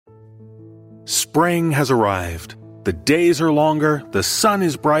Spring has arrived. The days are longer, the sun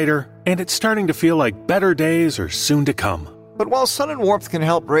is brighter, and it's starting to feel like better days are soon to come. But while sun and warmth can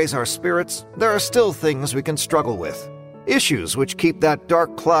help raise our spirits, there are still things we can struggle with. Issues which keep that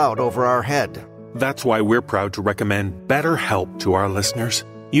dark cloud over our head. That's why we're proud to recommend BetterHelp to our listeners.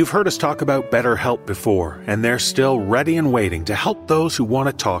 You've heard us talk about BetterHelp before, and they're still ready and waiting to help those who want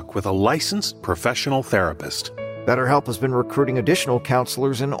to talk with a licensed professional therapist. BetterHelp has been recruiting additional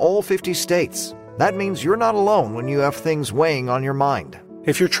counselors in all 50 states. That means you're not alone when you have things weighing on your mind.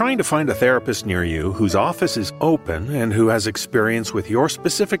 If you're trying to find a therapist near you whose office is open and who has experience with your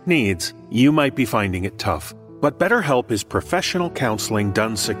specific needs, you might be finding it tough. But BetterHelp is professional counseling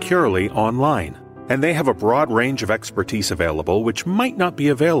done securely online, and they have a broad range of expertise available which might not be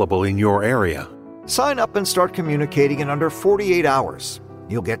available in your area. Sign up and start communicating in under 48 hours.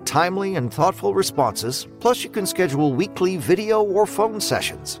 You'll get timely and thoughtful responses, plus you can schedule weekly video or phone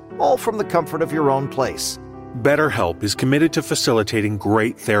sessions, all from the comfort of your own place. BetterHelp is committed to facilitating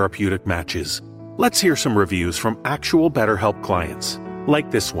great therapeutic matches. Let's hear some reviews from actual BetterHelp clients,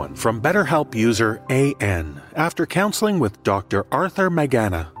 like this one from BetterHelp user AN, after counseling with Dr. Arthur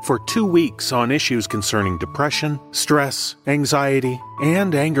Magana for 2 weeks on issues concerning depression, stress, anxiety,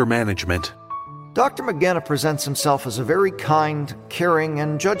 and anger management. Dr. Magana presents himself as a very kind, caring,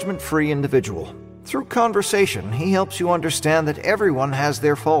 and judgment-free individual. Through conversation, he helps you understand that everyone has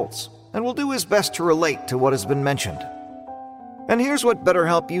their faults, and will do his best to relate to what has been mentioned. And here's what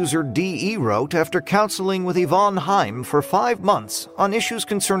BetterHelp user DE wrote after counseling with Yvonne Heim for 5 months on issues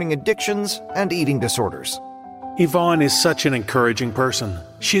concerning addictions and eating disorders. Yvonne is such an encouraging person.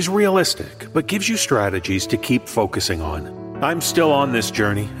 She's realistic, but gives you strategies to keep focusing on. I'm still on this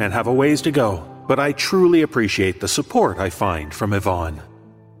journey and have a ways to go, but I truly appreciate the support I find from Yvonne.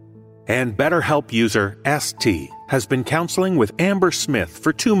 And BetterHelp user ST has been counseling with Amber Smith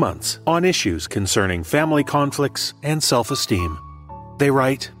for 2 months on issues concerning family conflicts and self-esteem. They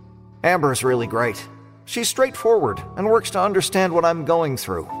write, Amber's really great. She's straightforward and works to understand what I'm going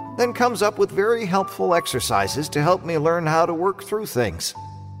through, then comes up with very helpful exercises to help me learn how to work through things.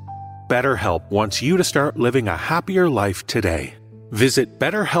 BetterHelp wants you to start living a happier life today. Visit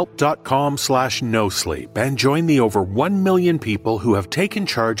BetterHelp.com/NoSleep and join the over 1 million people who have taken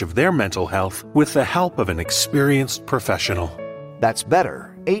charge of their mental health with the help of an experienced professional. That's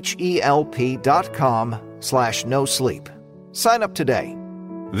BetterHelp.com/NoSleep. Sign up today.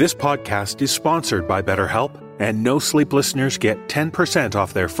 This podcast is sponsored by BetterHelp, and NoSleep listeners get 10%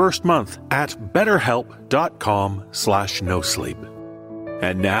 off their first month at BetterHelp.com/NoSleep.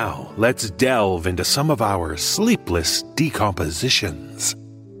 And now, let's delve into some of our sleepless decompositions.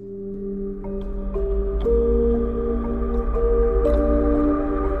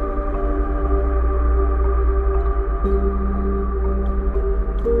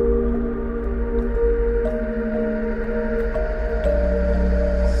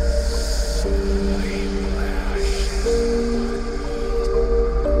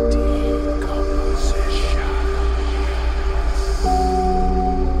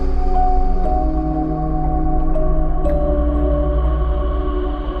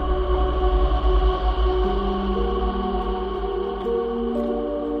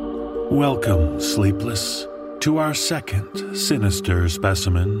 Welcome, Sleepless, to our second sinister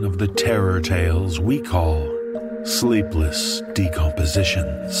specimen of the terror tales we call Sleepless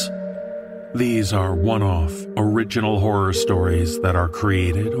Decompositions. These are one-off, original horror stories that are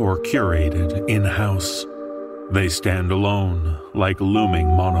created or curated in-house. They stand alone, like looming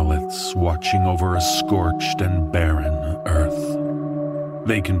monoliths watching over a scorched and barren earth.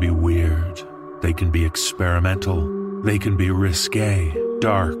 They can be weird, they can be experimental, they can be risque,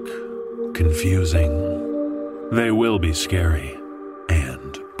 dark, confusing. They will be scary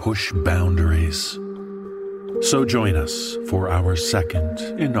and push boundaries. So join us for our second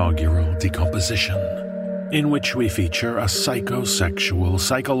inaugural decomposition, in which we feature a psychosexual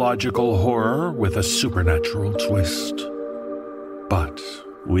psychological horror with a supernatural twist. But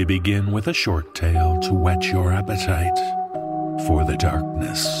we begin with a short tale to whet your appetite for the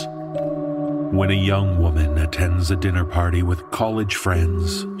darkness. When a young woman attends a dinner party with college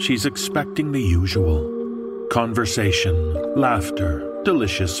friends, she's expecting the usual: conversation, laughter,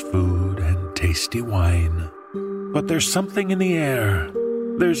 delicious food, and tasty wine. But there's something in the air.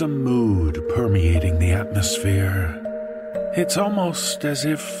 There's a mood permeating the atmosphere. It's almost as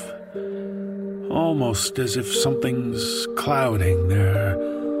if something's clouding their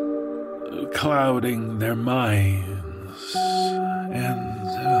minds. And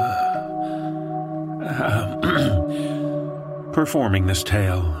performing this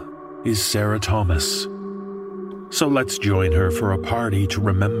tale is Sarah Thomas. So let's join her for a party to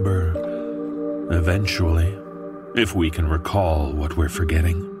remember eventually, if we can recall what we're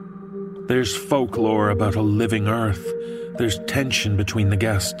forgetting. There's folklore about a living Earth, there's tension between the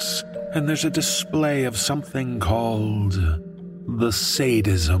guests, and there's a display of something called the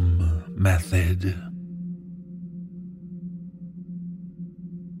sadism method.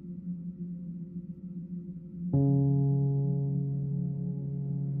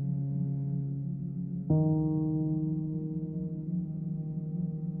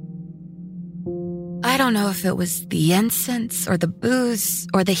 I don't know if it was the incense or the booze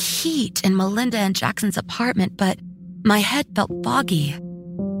or the heat in Melinda and Jackson's apartment, but my head felt foggy.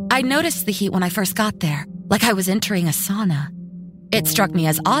 I noticed the heat when I first got there, like I was entering a sauna. It struck me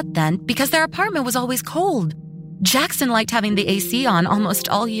as odd then because their apartment was always cold. Jackson liked having the AC on almost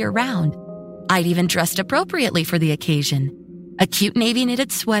all year round. I'd even dressed appropriately for the occasion. A cute navy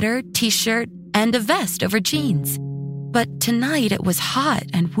knitted sweater, t-shirt, and a vest over jeans. But tonight it was hot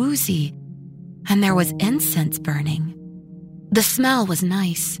and woozy, and there was incense burning. The smell was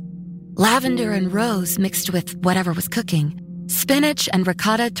nice. Lavender and rose mixed with whatever was cooking. Spinach and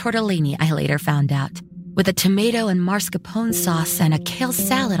ricotta tortellini, I later found out, with a tomato and mascarpone sauce and a kale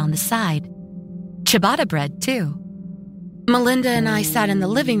salad on the side. Ciabatta bread, too. Melinda and I sat in the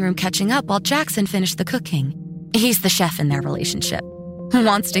living room catching up while Jackson finished the cooking. He's the chef in their relationship, who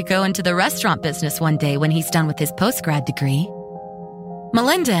wants to go into the restaurant business one day when he's done with his postgrad degree.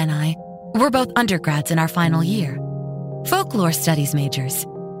 Melinda and I were both undergrads in our final year. Folklore studies majors.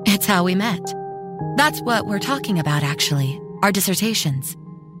 It's how we met. That's what we're talking about, actually, our dissertations.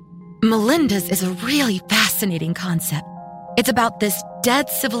 Melinda's is a really fascinating concept. It's about this dead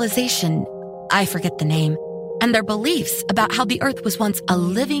civilization, I forget the name, and their beliefs about how the Earth was once a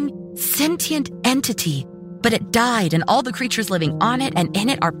living, sentient entity, but it died and all the creatures living on it and in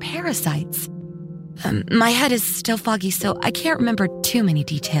it are parasites. My head is still foggy, so I can't remember too many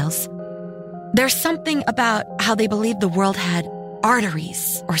details. There's something about how they believed the world had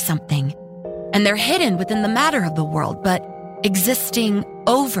arteries or something, and they're hidden within the matter of the world, but existing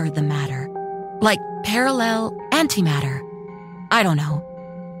over the matter, like parallel antimatter. I don't know.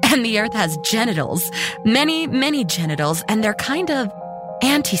 And the Earth has genitals, many, many genitals, and they're kind of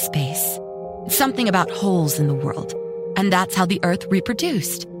anti-space. Something about holes in the world, and that's how the Earth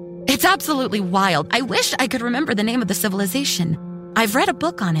reproduced. It's absolutely wild. I wish I could remember the name of the civilization. I've read a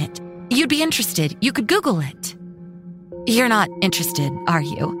book on it. You'd be interested. You could Google it. You're not interested, are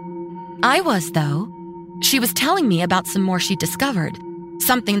you? I was, though. She was telling me about some more she'd discovered,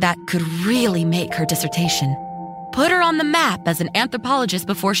 something that could really make her dissertation, put her on the map as an anthropologist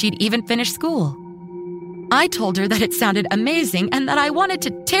before she'd even finished school. I told her that it sounded amazing and that I wanted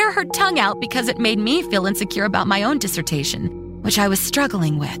to tear her tongue out because it made me feel insecure about my own dissertation, which I was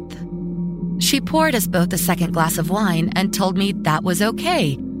struggling with. She poured us both a second glass of wine and told me that was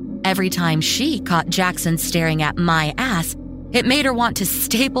okay. Every time she caught Jackson staring at my ass, it made her want to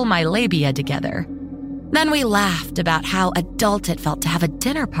staple my labia together. Then we laughed about how adult it felt to have a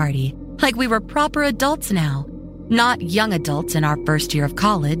dinner party, like we were proper adults now, not young adults in our first year of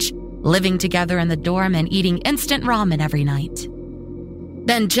college, living together in the dorm and eating instant ramen every night.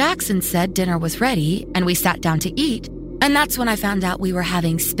 Then Jackson said dinner was ready, and we sat down to eat, and that's when I found out we were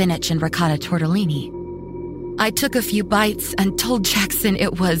having spinach and ricotta tortellini. I took a few bites and told Jackson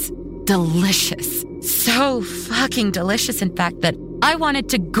it was delicious. So fucking delicious, in fact, that I wanted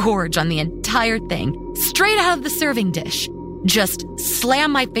to gorge on the entire thing, straight out of the serving dish. Just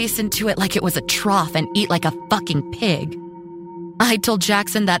slam my face into it like it was a trough and eat like a fucking pig. I told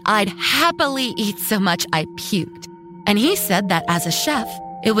Jackson that I'd happily eat so much I puked, and he said that as a chef,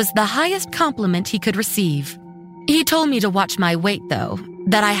 it was the highest compliment he could receive. He told me to watch my weight, though,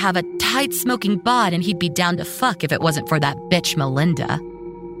 that I have a tight smoking bod and he'd be down to fuck if it wasn't for that bitch Melinda.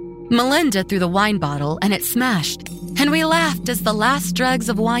 Melinda threw the wine bottle and it smashed, and we laughed as the last dregs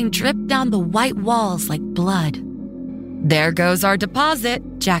of wine dripped down the white walls like blood. "There goes our deposit,"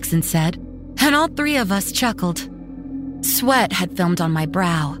 Jackson said, and all three of us chuckled. Sweat had filmed on my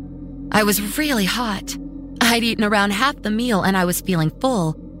brow. I was really hot. I'd eaten around half the meal and I was feeling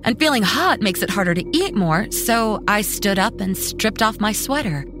full, and feeling hot makes it harder to eat more, so I stood up and stripped off my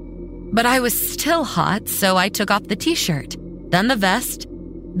sweater. But I was still hot, so I took off the t-shirt, then the vest,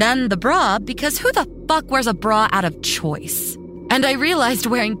 then the bra, because who the fuck wears a bra out of choice? And I realized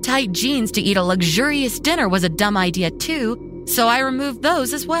wearing tight jeans to eat a luxurious dinner was a dumb idea too, so I removed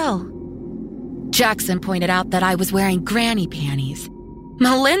those as well. Jackson pointed out that I was wearing granny panties.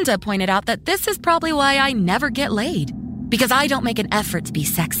 Melinda pointed out that this is probably why I never get laid, because I don't make an effort to be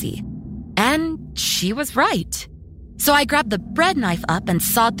sexy. And she was right. So I grabbed the bread knife up and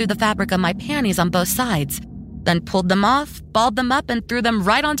sawed through the fabric of my panties on both sides, then pulled them off, balled them up, and threw them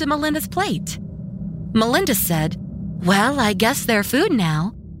right onto Melinda's plate. Melinda said, "Well, I guess they're food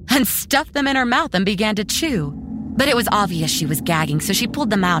now," and stuffed them in her mouth and began to chew. But it was obvious she was gagging, so she pulled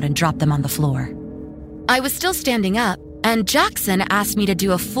them out and dropped them on the floor. I was still standing up, and Jackson asked me to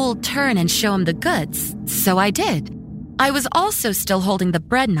do a full turn and show him the goods, so I did. I was also still holding the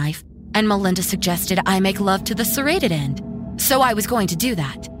bread knife, and Melinda suggested I make love to the serrated end, so I was going to do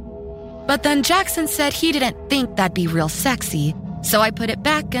that. But then Jackson said he didn't think that'd be real sexy, so I put it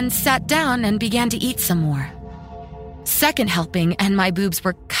back and sat down and began to eat some more. Second helping, and my boobs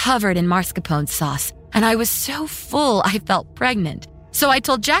were covered in mascarpone sauce, and I was so full I felt pregnant. So I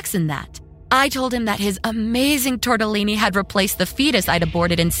told Jackson that. I told him that his amazing tortellini had replaced the fetus I'd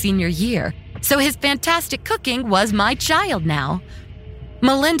aborted in senior year, so his fantastic cooking was my child now.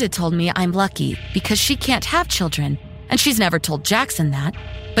 Melinda told me I'm lucky because she can't have children, and she's never told Jackson that,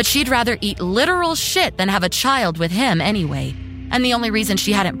 but she'd rather eat literal shit than have a child with him anyway. And the only reason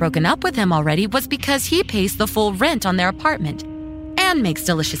she hadn't broken up with him already was because he pays the full rent on their apartment and makes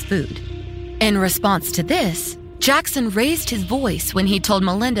delicious food. In response to this, Jackson raised his voice when he told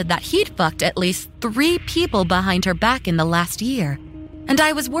Melinda that he'd fucked at least 3 people behind her back in the last year, and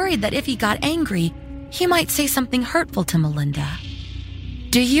I was worried that if he got angry, he might say something hurtful to Melinda.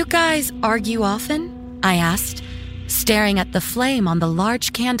 "Do you guys argue often?" I asked, staring at the flame on the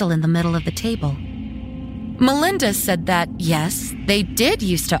large candle in the middle of the table. Melinda said that, yes, they did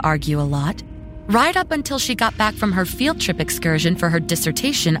used to argue a lot, right up until she got back from her field trip excursion for her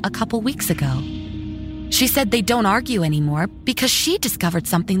dissertation a couple weeks ago. She said they don't argue anymore because she discovered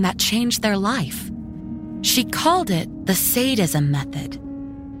something that changed their life. She called it the sadism method.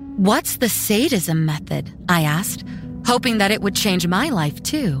 "What's the sadism method?" I asked, hoping that it would change my life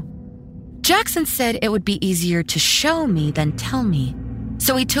too. Jackson said it would be easier to show me than tell me,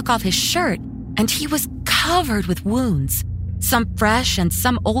 so he took off his shirt and he was covered with wounds, some fresh and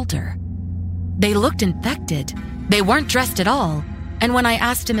some older. They looked infected. They weren't dressed at all, and when I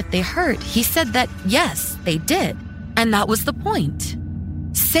asked him if they hurt, he said that yes, they did, and that was the point.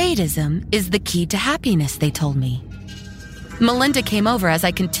 Sadism is the key to happiness, they told me. Melinda came over as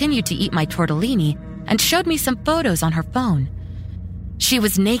I continued to eat my tortellini and showed me some photos on her phone. She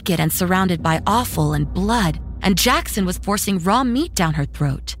was naked and surrounded by offal and blood, and Jackson was forcing raw meat down her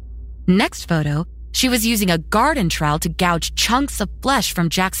throat. Next photo, she was using a garden trowel to gouge chunks of flesh from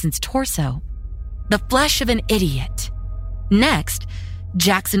Jackson's torso. The flesh of an idiot. Next,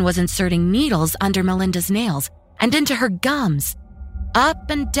 Jackson was inserting needles under Melinda's nails and into her gums, up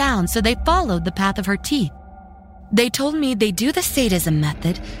and down so they followed the path of her teeth. They told me they do the sadism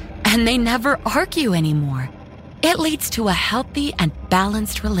method and they never argue anymore. It leads to a healthy and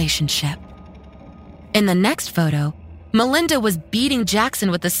balanced relationship. In the next photo, Melinda was beating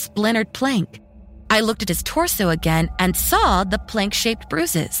Jackson with a splintered plank. I looked at his torso again and saw the plank-shaped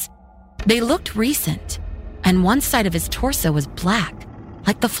bruises. They looked recent, and one side of his torso was black,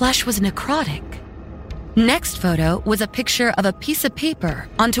 like the flesh was necrotic. Next photo was a picture of a piece of paper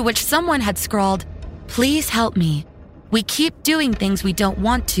onto which someone had scrawled, "Please help me. We keep doing things we don't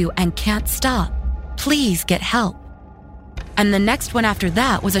want to and can't stop. Please get help." And the next one after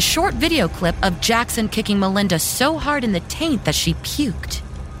that was a short video clip of Jackson kicking Melinda so hard in the taint that she puked.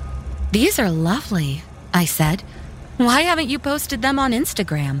 "These are lovely," I said. "Why haven't you posted them on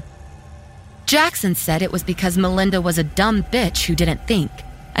Instagram?" Jackson said it was because Melinda was a dumb bitch who didn't think,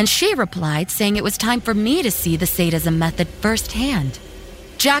 and she replied saying it was time for me to see the sadism method firsthand.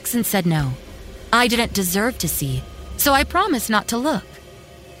 Jackson said no. I didn't deserve to see, so I promised not to look.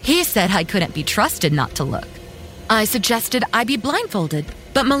 He said I couldn't be trusted not to look. I suggested I be blindfolded,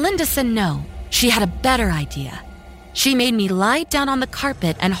 but Melinda said no. She had a better idea. She made me lie down on the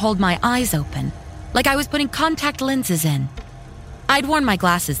carpet and hold my eyes open, like I was putting contact lenses in. I'd worn my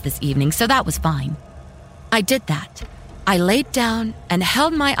glasses this evening, so that was fine. I did that. I laid down and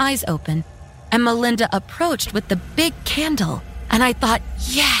held my eyes open, and Melinda approached with the big candle, and I thought,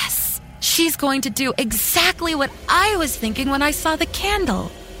 yes, she's going to do exactly what I was thinking when I saw the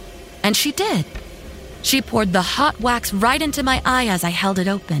candle. And she did. She poured the hot wax right into my eye as I held it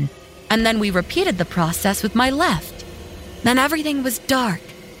open, and then we repeated the process with my left. Then everything was dark,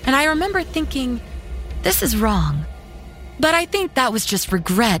 and I remember thinking, this is wrong. But I think that was just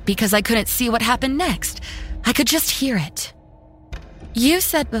regret because I couldn't see what happened next. I could just hear it. You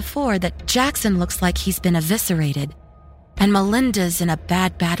said before that Jackson looks like he's been eviscerated, and Melinda's in a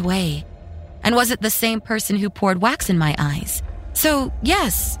bad, bad way. And was it the same person who poured wax in my eyes? So,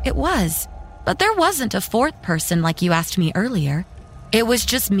 yes, it was. But there wasn't a fourth person like you asked me earlier. It was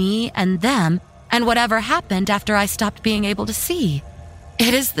just me and them and whatever happened after I stopped being able to see.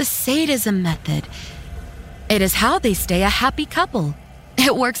 It is the sadism method. It is how they stay a happy couple.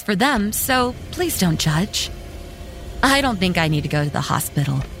 It works for them, so please don't judge. I don't think I need to go to the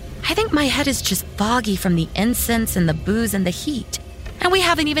hospital. I think my head is just foggy from the incense and the booze and the heat, and we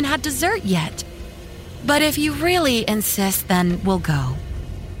haven't even had dessert yet. But if you really insist, then we'll go.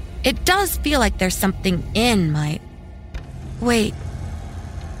 It does feel like there's something in my... Wait,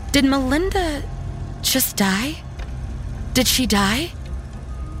 did Melinda just die? Did she die?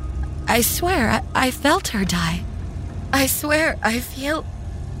 I swear, I felt her die. I swear, I feel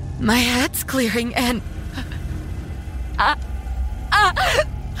my head's clearing and...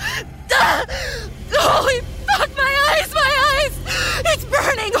 Holy fuck, my eyes! It's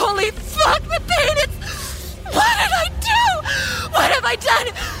burning, holy fuck, the pain, it's... What did I do? What have I done?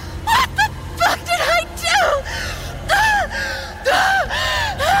 What the fuck did I do?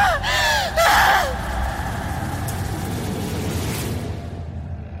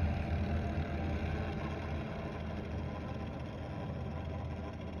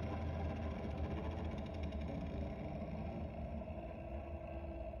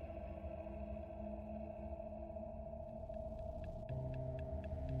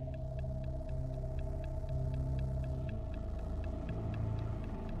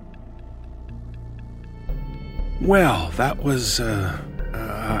 Well, that was,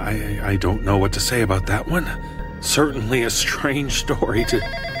 I don't know what to say about that one. Certainly a strange story to...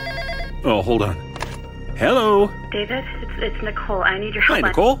 Oh, hold on. Hello? David, it's Nicole. I need your help. Hi,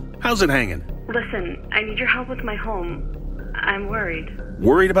 Nicole. How's it hanging? Listen, I need your help with my home. I'm worried.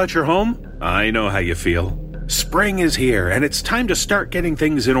 Worried about your home? I know how you feel. Spring is here, and it's time to start getting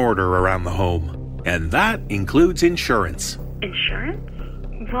things in order around the home. And that includes insurance. Insurance?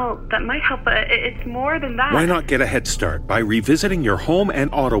 Well, that might help, but it's more than that. Why not get a head start by revisiting your home and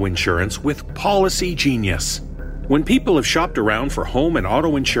auto insurance with Policy Genius? When people have shopped around for home and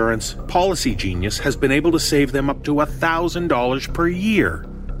auto insurance, Policy Genius has been able to save them up to $1,000 per year.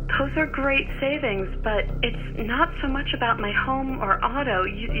 Those are great savings, but it's not so much about my home or auto.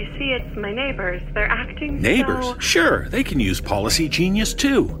 You see, it's my neighbors. They're acting Neighbors? so... Sure, they can use Policy Genius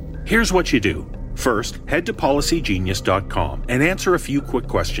too. Here's what you do. First, head to policygenius.com and answer a few quick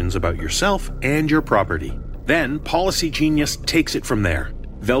questions about yourself and your property. Then, Policy Genius takes it from there.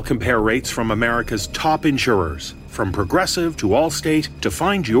 They'll compare rates from America's top insurers, from Progressive to Allstate, to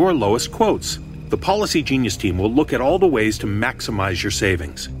find your lowest quotes. The Policy Genius team will look at all the ways to maximize your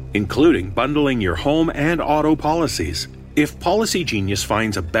savings, including bundling your home and auto policies. If Policy Genius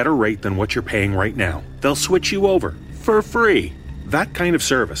finds a better rate than what you're paying right now, they'll switch you over for free. That kind of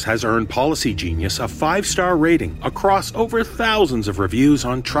service has earned Policy Genius a 5-star rating across over thousands of reviews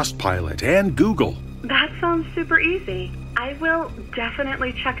on Trustpilot and Google. That sounds super easy. I will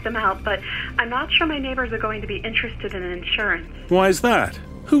definitely check them out, but I'm not sure my neighbors are going to be interested in insurance. Why is that?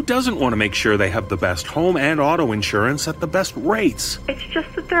 Who doesn't want to make sure they have the best home and auto insurance at the best rates? It's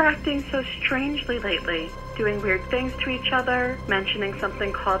just that they're acting so strangely lately, doing weird things to each other, mentioning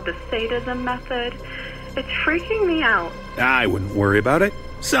something called the sadism method. It's freaking me out. I wouldn't worry about it.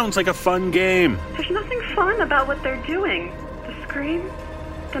 Sounds like a fun game. There's nothing fun about what they're doing. The screams,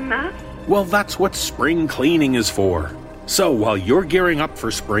 the mess. Well, that's what spring cleaning is for. So while you're gearing up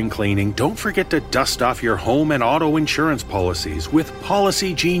for spring cleaning, don't forget to dust off your home and auto insurance policies with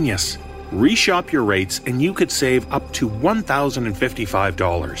Policy Genius. Reshop your rates and you could save up to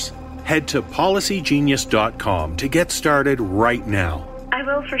 $1,055. Head to policygenius.com to get started right now. I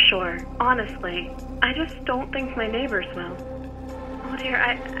will for sure, honestly. I just don't think my neighbors will. Oh dear,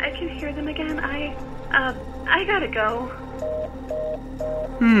 I can hear them again. I gotta go.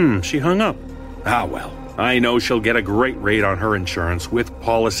 She hung up. Ah well, I know she'll get a great rate on her insurance with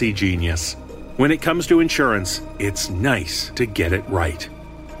Policy Genius. When it comes to insurance, it's nice to get it right.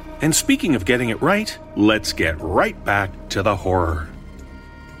 And speaking of getting it right, let's get right back to the horror.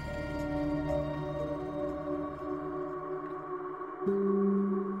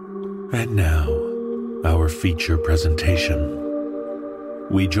 And now, our feature presentation.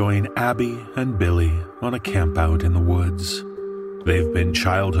 We join Abby and Billy on a campout in the woods. They've been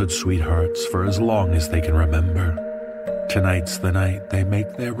childhood sweethearts for as long as they can remember. Tonight's the night they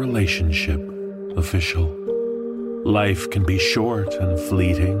make their relationship official. Life can be short and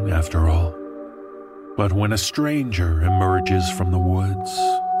fleeting after all. But when a stranger emerges from the woods,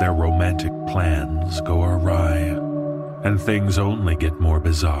 their romantic plans go awry, and things only get more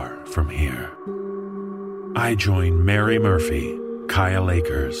bizarre from here. I join Mary Murphy, Kyle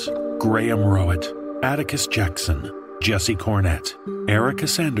Akers, Graham Rowett, Atticus Jackson, Jesse Cornett, Erica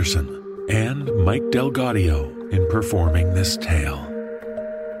Sanderson, and Mike Delgadio in performing this tale.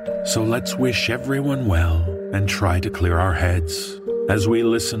 So let's wish everyone well and try to clear our heads as we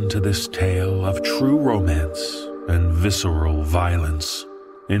listen to this tale of true romance and visceral violence.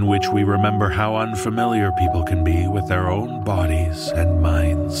 in which we remember how unfamiliar people can be with their own bodies and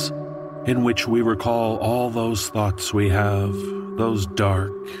minds, in which we recall all those thoughts we have, those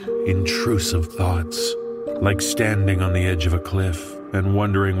dark, intrusive thoughts, like standing on the edge of a cliff and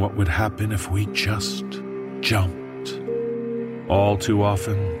wondering what would happen if we just jumped. All too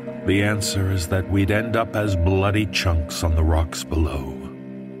often, the answer is that we'd end up as bloody chunks on the rocks below.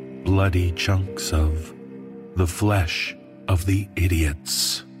 Bloody chunks of the flesh of the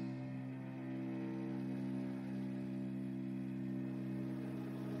idiots.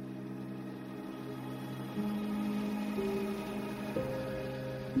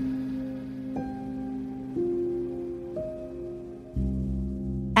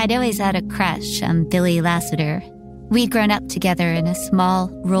 I'd always had a crush on Billy Lassiter. We'd grown up together in a small,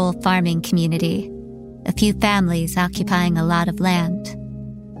 rural farming community, a few families occupying a lot of land.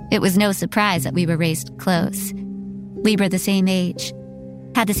 It was no surprise that we were raised close. We were the same age,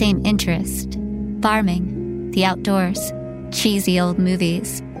 had the same interest: farming, the outdoors, cheesy old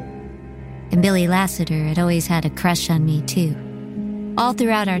movies. And Billy Lassiter had always had a crush on me, too. All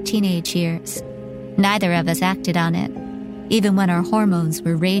throughout our teenage years, neither of us acted on it. Even when our hormones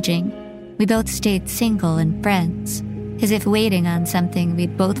were raging, we both stayed single and friends, as if waiting on something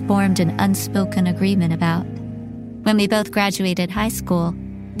we'd both formed an unspoken agreement about. When we both graduated high school,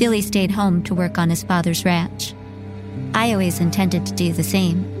 Billy stayed home to work on his father's ranch. I always intended to do the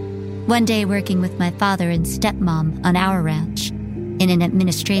same, one day working with my father and stepmom on our ranch, in an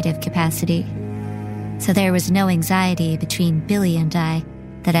administrative capacity. So there was no anxiety between Billy and I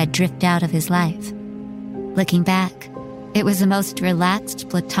that I'd drift out of his life. Looking back, it was the most relaxed,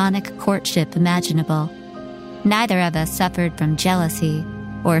 platonic courtship imaginable. Neither of us suffered from jealousy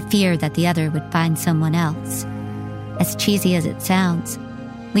or fear that the other would find someone else. As cheesy as it sounds,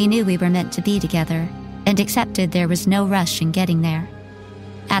 we knew we were meant to be together and accepted there was no rush in getting there.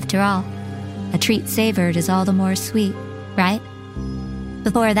 After all, a treat savored is all the more sweet, right?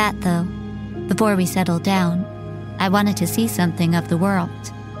 Before that, though, before we settled down, I wanted to see something of the world.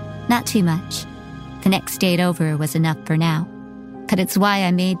 Not too much. The next date over was enough for now. But it's why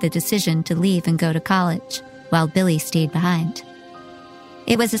I made the decision to leave and go to college, while Billy stayed behind.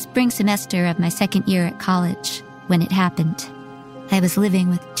 It was the spring semester of my second year at college when it happened. I was living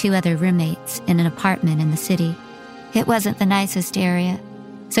with 2 other roommates in an apartment in the city. It wasn't the nicest area,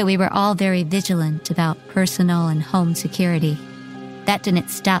 so we were all very vigilant about personal and home security. That didn't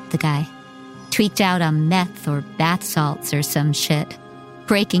stop the guy. Tweaked out on meth or bath salts or some shit,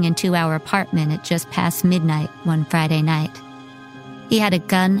 breaking into our apartment at just past midnight one Friday night. He had a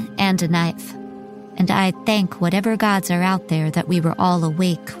gun and a knife, and I thank whatever gods are out there that we were all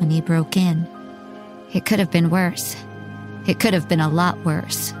awake when he broke in. It could have been worse. It could have been a lot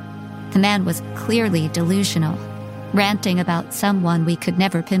worse. The man was clearly delusional, ranting about someone we could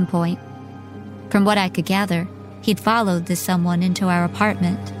never pinpoint. From what I could gather, he'd followed this someone into our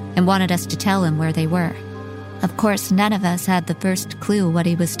apartment and wanted us to tell him where they were. Of course, none of us had the first clue what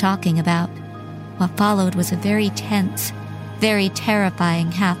he was talking about. What followed was a very tense, very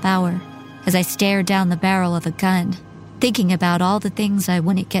terrifying half hour as I stared down the barrel of a gun, thinking about all the things I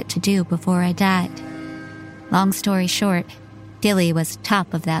wouldn't get to do before I died. Long story short, Billy was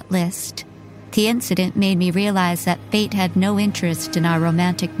top of that list. The incident made me realize that fate had no interest in our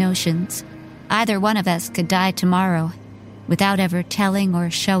romantic notions. Either one of us could die tomorrow, without ever telling or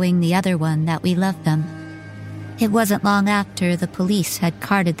showing the other one that we loved them. It wasn't long after the police had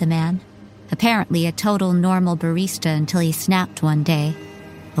carted the man, apparently a total normal barista until he snapped one day,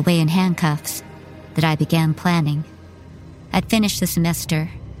 away in handcuffs, that I began planning. I'd finish the semester,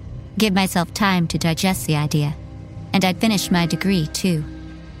 give myself time to digest the idea, and I'd finish my degree too.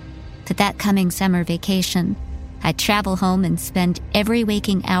 But that coming summer vacation, I'd travel home and spend every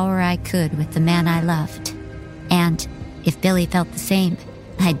waking hour I could with the man I loved. And if Billy felt the same,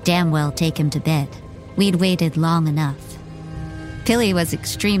 I'd damn well take him to bed. We'd waited long enough. Billy was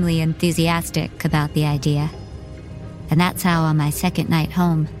extremely enthusiastic about the idea. And that's how on my second night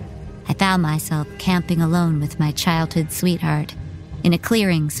home, I found myself camping alone with my childhood sweetheart in a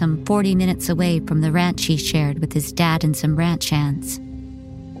clearing some 40 minutes away from the ranch he shared with his dad and some ranch hands.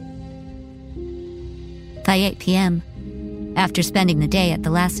 By 8 p.m., after spending the day at the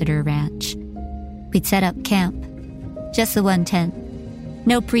Lassiter Ranch, we'd set up camp. Just the one tent.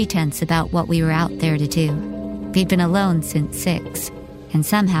 No pretense about what we were out there to do. We'd been alone since 6, and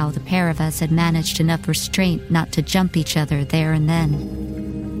somehow the pair of us had managed enough restraint not to jump each other there and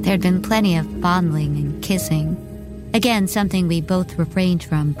then. There'd been plenty of fondling and kissing. Again, something we both refrained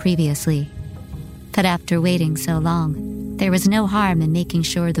from previously. But after waiting so long, there was no harm in making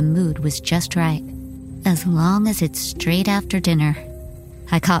sure the mood was just right. As long as it's straight after dinner,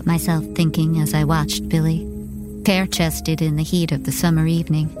 I caught myself thinking as I watched Billy, bare-chested in the heat of the summer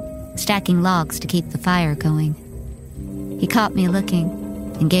evening, stacking logs to keep the fire going. He caught me looking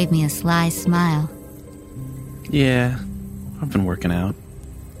and gave me a sly smile. Yeah, I've been working out.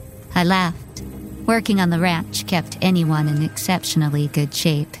 I laughed. Working on the ranch kept anyone in exceptionally good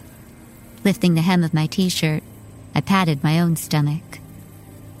shape. Lifting the hem of my t-shirt, I patted my own stomach.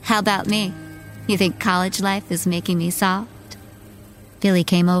 How about me? You think college life is making me soft? Billy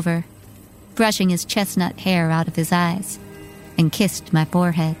came over, brushing his chestnut hair out of his eyes, and kissed my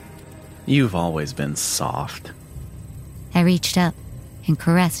forehead. You've always been soft. I reached up and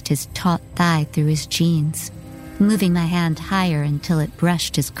caressed his taut thigh through his jeans, moving my hand higher until it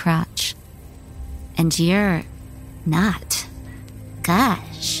brushed his crotch. And you're not.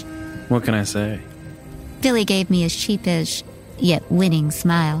 Gosh. What can I say? Billy gave me a sheepish, yet winning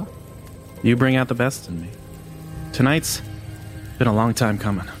smile. You bring out the best in me. Tonight's been a long time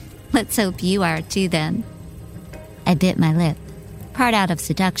coming. Let's hope you are too, then. I bit my lip, part out of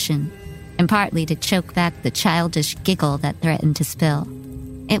seduction, and partly to choke back the childish giggle that threatened to spill.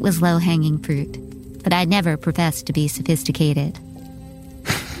 It was low-hanging fruit, but I never professed to be sophisticated.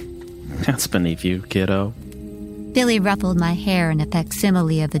 That's beneath you, kiddo. Billy ruffled my hair in a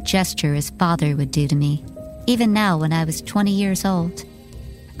facsimile of the gesture his father would do to me, even now when I was 20 years old.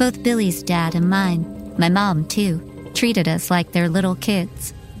 Both Billy's dad and mine, my mom too, treated us like their little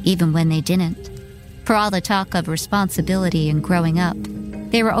kids, even when they didn't. For all the talk of responsibility and growing up,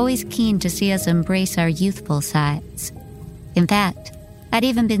 they were always keen to see us embrace our youthful sides. In fact, I'd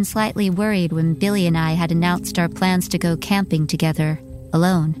even been slightly worried when Billy and I had announced our plans to go camping together,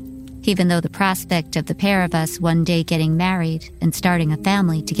 alone, even though the prospect of the pair of us one day getting married and starting a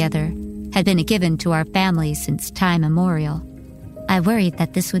family together had been a given to our family since time immemorial. I worried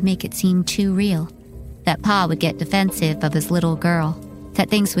that this would make it seem too real, that Pa would get defensive of his little girl, that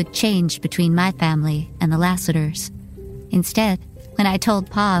things would change between my family and the Lassiters. Instead, when I told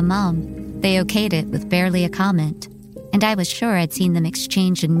Pa and Mom, they okayed it with barely a comment, and I was sure I'd seen them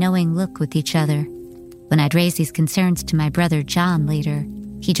exchange a knowing look with each other. When I'd raised these concerns to my brother John later,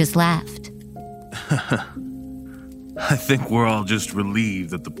 he just laughed. I think we're all just relieved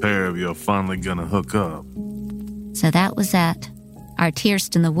that the pair of you are finally gonna hook up. So that was that. Our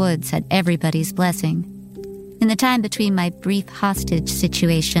Tierst in the woods had everybody's blessing. In the time between my brief hostage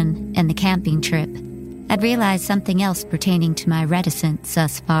situation and the camping trip, I'd realized something else pertaining to my reticence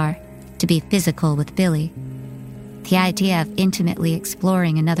thus far, to be physical with Billy. The idea of intimately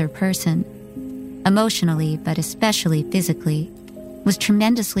exploring another person, emotionally but especially physically, was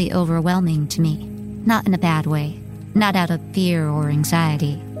tremendously overwhelming to me. Not in a bad way, not out of fear or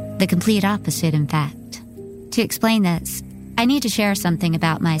anxiety. The complete opposite, in fact. To explain this, I need to share something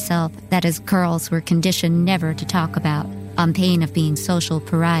about myself that as girls were conditioned never to talk about, on pain of being social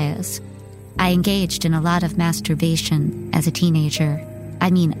pariahs. I engaged in a lot of masturbation as a teenager.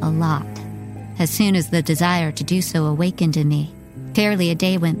 I mean a lot. As soon as the desire to do so awakened in me, barely a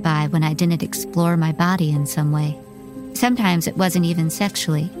day went by when I didn't explore my body in some way. Sometimes it wasn't even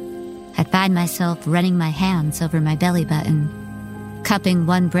sexually. I'd find myself running my hands over my belly button, cupping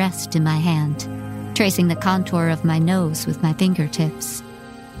one breast in my hand, tracing the contour of my nose with my fingertips.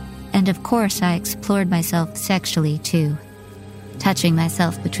 And of course I explored myself sexually too, touching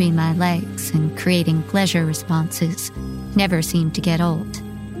myself between my legs and creating pleasure responses never seemed to get old.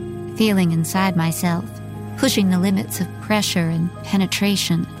 Feeling inside myself, pushing the limits of pressure and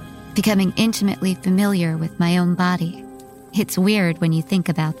penetration, becoming intimately familiar with my own body. It's weird when you think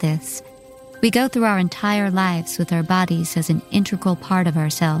about this. We go through our entire lives with our bodies as an integral part of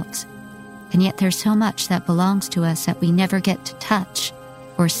ourselves, and yet there's so much that belongs to us that we never get to touch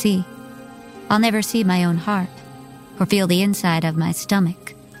or see. I'll never see my own heart, or feel the inside of my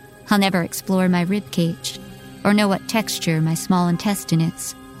stomach. I'll never explore my rib cage, or know what texture my small intestine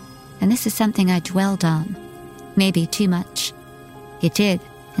is. And this is something I dwelled on, maybe too much. It did,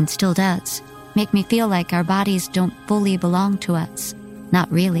 and still does, make me feel like our bodies don't fully belong to us.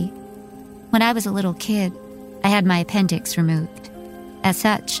 Not really. When I was a little kid, I had my appendix removed. As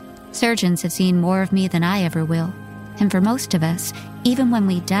such, surgeons have seen more of me than I ever will. And for most of us, even when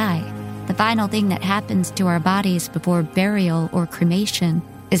we die, the final thing that happens to our bodies before burial or cremation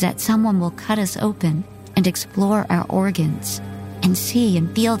is that someone will cut us open and explore our organs and see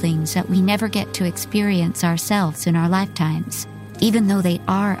and feel things that we never get to experience ourselves in our lifetimes, even though they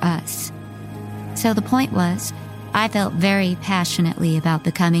are us. So the point was, I felt very passionately about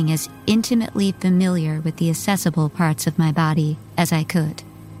becoming as intimately familiar with the accessible parts of my body as I could.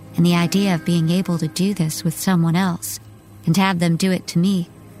 And the idea of being able to do this with someone else and to have them do it to me,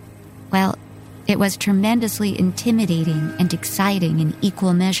 well, It was tremendously intimidating and exciting in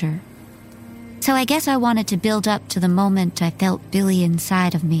equal measure. So I guess I wanted to build up to the moment I felt Billy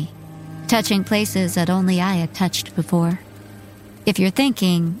inside of me, touching places that only I had touched before. If you're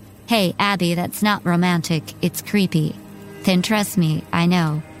thinking, hey, Abby, that's not romantic, it's creepy, then trust me, I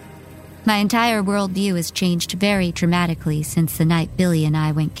know. My entire worldview has changed very dramatically since the night Billy and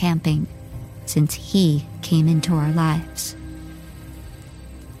I went camping, since he came into our lives.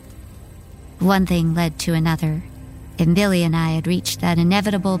 One thing led to another, and Billy and I had reached that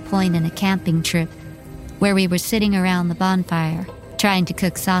inevitable point in a camping trip where we were sitting around the bonfire, trying to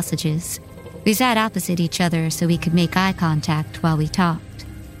cook sausages. We sat opposite each other so we could make eye contact while we talked,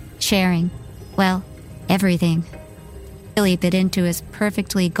 sharing, well, everything. Billy bit into his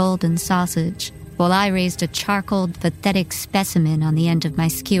perfectly golden sausage, while I raised a charcoaled, pathetic specimen on the end of my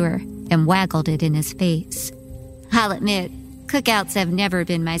skewer and waggled it in his face. I'll admit, cookouts have never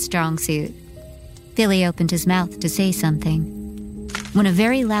been my strong suit. Billy opened his mouth to say something, when a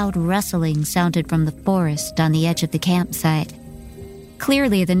very loud rustling sounded from the forest on the edge of the campsite.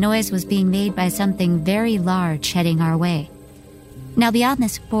 Clearly, the noise was being made by something very large heading our way. Now, beyond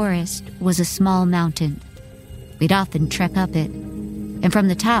this forest was a small mountain. We'd often trek up it, and from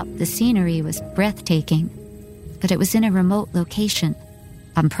the top, the scenery was breathtaking. But it was in a remote location,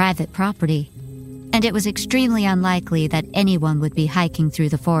 on private property, and it was extremely unlikely that anyone would be hiking through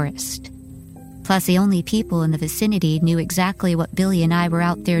the forest. Plus, the only people in the vicinity knew exactly what Billy and I were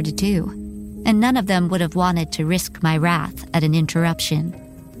out there to do, and none of them would have wanted to risk my wrath at an interruption.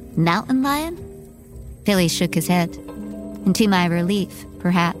 Mountain lion? Billy shook his head, and to my relief,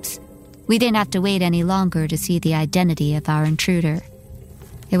 perhaps, we didn't have to wait any longer to see the identity of our intruder.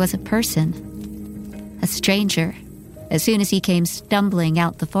 It was a person, a stranger. As soon as he came stumbling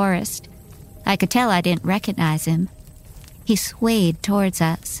out the forest, I could tell I didn't recognize him. He swayed towards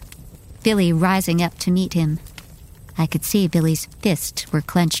us, Billy rising up to meet him. I could see Billy's fists were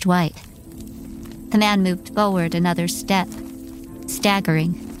clenched white. The man moved forward another step,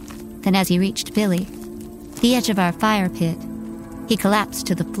 staggering. Then as he reached Billy, the edge of our fire pit, he collapsed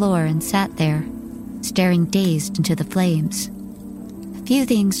to the floor and sat there, staring dazed into the flames. A few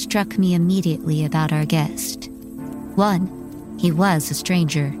things struck me immediately about our guest. One, he was a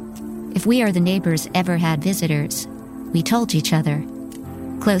stranger. If we or the neighbors ever had visitors, we told each other.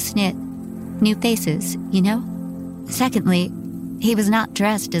 Close-knit, new faces, you know? Secondly, he was not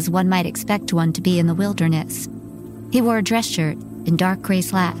dressed as one might expect one to be in the wilderness. He wore a dress shirt and dark gray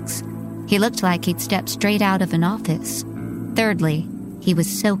slacks. He looked like he'd stepped straight out of an office. Thirdly, he was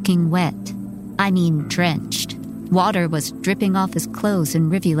soaking wet. I mean drenched. Water was dripping off his clothes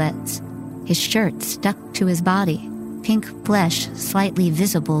in rivulets. His shirt stuck to his body, pink flesh slightly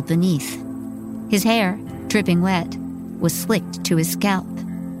visible beneath. His hair, dripping wet, was slicked to his scalp.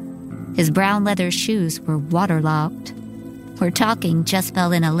 His brown leather shoes were waterlogged. We're talking just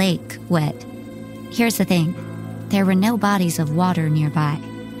fell in a lake, wet. Here's the thing. There were no bodies of water nearby.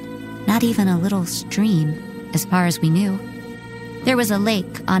 Not even a little stream, as far as we knew. There was a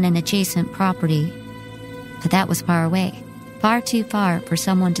lake on an adjacent property, but that was far away. Far too far for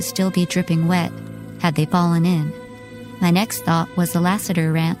someone to still be dripping wet, had they fallen in. My next thought was the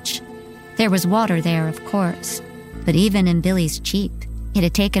Lassiter Ranch. There was water there, of course, but even in Billy's Jeep, it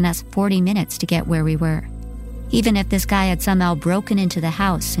had taken us 40 minutes to get where we were. Even if this guy had somehow broken into the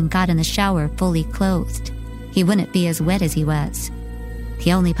house and got in the shower fully clothed, he wouldn't be as wet as he was.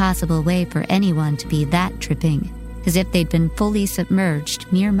 The only possible way for anyone to be that dripping is if they'd been fully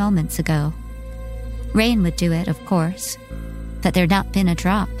submerged mere moments ago. Rain would do it, of course, but there'd not been a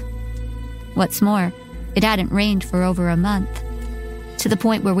drop. What's more, it hadn't rained for over a month, to the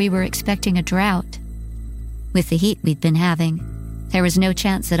point where we were expecting a drought. With the heat we'd been having, there was no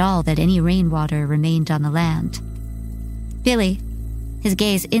chance at all that any rainwater remained on the land. Billy, his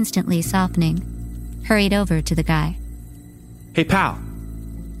gaze instantly softening, hurried over to the guy. Hey, pal.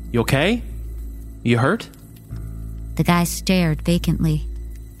 You okay? You hurt? The guy stared vacantly.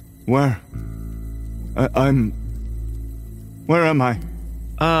 Where? Where am I?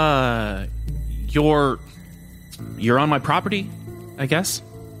 You're on my property, I guess?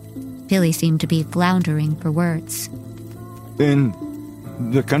 Billy seemed to be floundering for words. In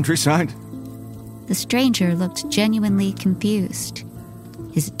the countryside? The stranger looked genuinely confused.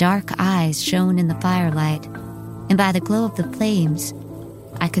 His dark eyes shone in the firelight, and by the glow of the flames,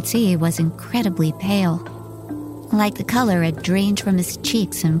 I could see he was incredibly pale. Like the color had drained from his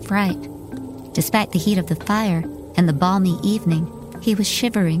cheeks in fright. Despite the heat of the fire and the balmy evening, he was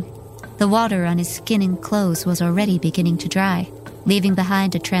shivering. The water on his skin and clothes was already beginning to dry, leaving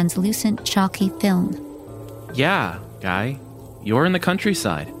behind a translucent, chalky film. Yeah, guy. You're in the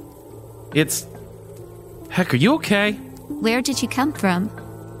countryside. It's Heck, are you okay? Where did you come from?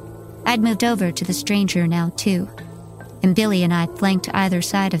 I'd moved over to the stranger now, too, and Billy and I flanked either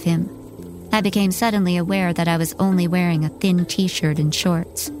side of him. I became suddenly aware that I was only wearing a thin t-shirt and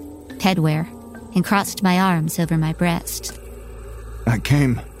shorts, headwear, and crossed my arms over my breast. I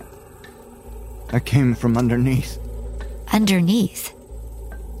came from underneath. Underneath?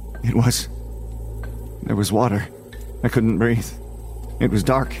 There was water. I couldn't breathe. It was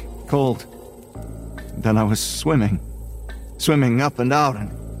dark, cold. Then I was swimming up and out, and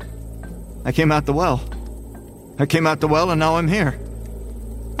I came out the well. And now I'm here.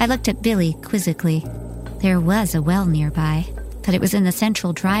 I looked at Billy quizzically. There was a well nearby, but it was in the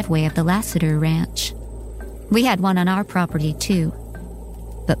central driveway of the Lassiter Ranch. We had one on our property, too.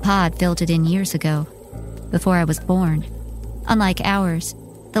 But Pa had filled it in years ago, before I was born. Unlike ours,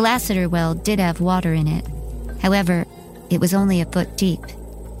 the Lassiter well did have water in it. However, it was only a foot deep,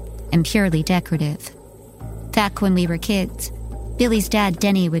 and purely decorative. Back when we were kids, Billy's dad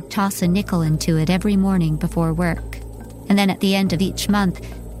Denny would toss a nickel into it every morning before work. And then at the end of each month,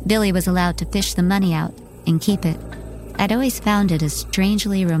 Billy was allowed to fish the money out and keep it. I'd always found it a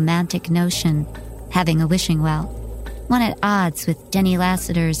strangely romantic notion, having a wishing well. One at odds with Denny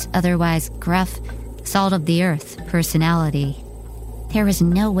Lassiter's otherwise gruff, salt-of-the-earth personality. There was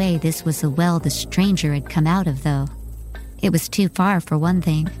no way this was the well the stranger had come out of, though. It was too far for one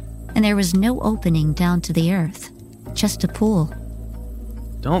thing, and there was no opening down to the earth. Just a pool.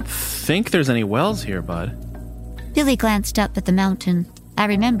 Don't think there's any wells here, bud. Billy glanced up at the mountain. I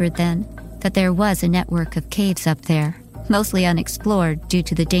remembered then that there was a network of caves up there, mostly unexplored due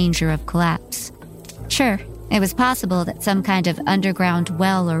to the danger of collapse. Sure, it was possible that some kind of underground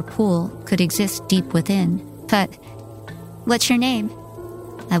well or pool could exist deep within, but... What's your name?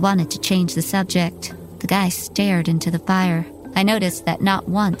 I wanted to change the subject. The guy stared into the fire. I noticed that not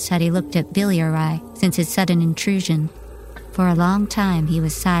once had he looked at Billy or I since his sudden intrusion. For a long time he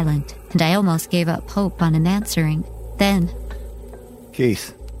was silent, and I almost gave up hope on him answering. Then...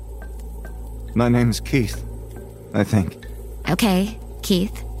 Keith. My name's Keith, I think. Okay,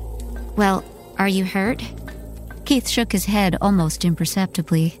 Keith. Well, are you hurt? Keith shook his head almost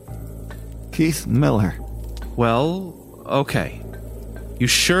imperceptibly. Keith Miller. Well, okay. You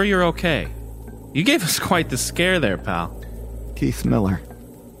sure you're okay? You gave us quite the scare there, pal. Keith Miller.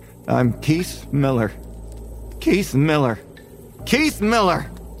 I'm Keith Miller. Keith Miller. Keith Miller!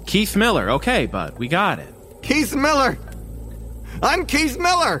 Keith Miller, okay, bud, we got it. Keith Miller! I'm Keith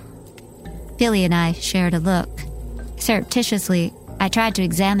Miller! Billy and I shared a look. Surreptitiously, I tried to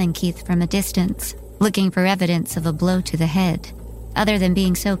examine Keith from a distance, looking for evidence of a blow to the head. Other than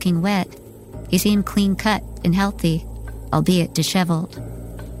being soaking wet, he seemed clean-cut and healthy, albeit disheveled.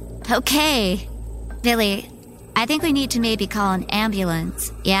 Okay, Billy, I think we need to maybe call an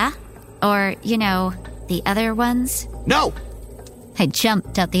ambulance, yeah? Or, the other ones? No! I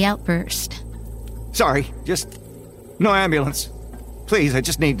jumped at the outburst. Sorry, just no ambulance. Please,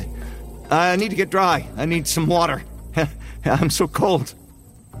 I need to get dry. I need some water. I'm so cold.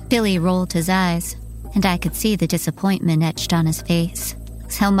 Billy rolled his eyes, and I could see the disappointment etched on his face.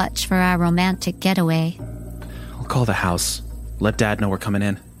 So much for our romantic getaway. I'll call the house. Let Dad know we're coming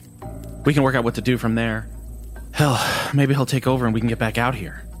in. We can work out what to do from there. Hell, maybe he'll take over and we can get back out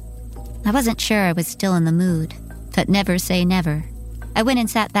here. I wasn't sure I was still in the mood, but never say never. I went and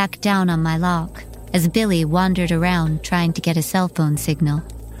sat back down on my log as Billy wandered around trying to get a cell phone signal.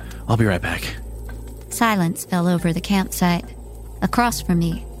 I'll be right back. Silence fell over the campsite. Across from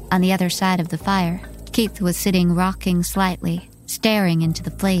me, on the other side of the fire, Keith was sitting rocking slightly, staring into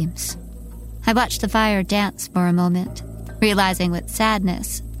the flames. I watched the fire dance for a moment, realizing with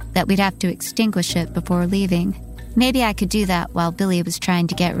sadness that we'd have to extinguish it before leaving. Maybe I could do that while Billy was trying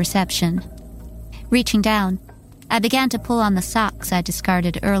to get reception. Reaching down, I began to pull on the socks I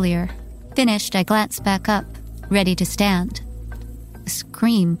discarded earlier. Finished, I glanced back up, ready to stand. A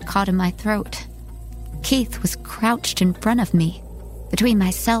scream caught in my throat. Keith was crouched in front of me, between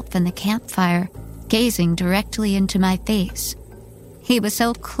myself and the campfire, gazing directly into my face. He was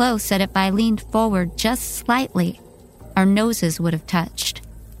so close that if I leaned forward just slightly, our noses would have touched.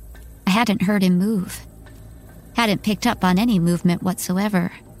 I hadn't heard him move. Hadn't picked up on any movement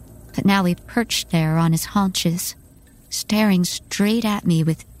whatsoever, but now he perched there on his haunches, staring straight at me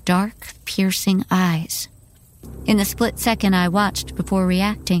with dark, piercing eyes. In the split second I watched before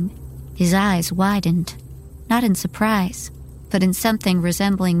reacting, his eyes widened, not in surprise, but in something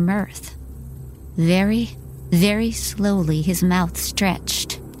resembling mirth. Very, very slowly his mouth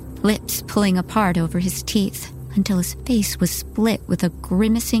stretched, lips pulling apart over his teeth until his face was split with a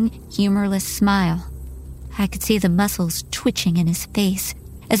grimacing, humorless smile. I could see the muscles twitching in his face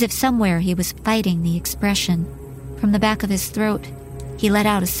as if somewhere he was fighting the expression. From the back of his throat, he let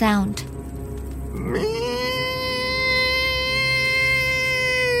out a sound.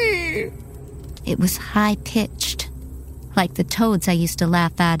 It was high-pitched, like the toads I used to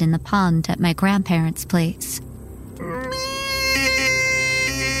laugh at in the pond at my grandparents' place.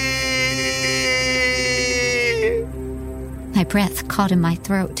 My breath caught in my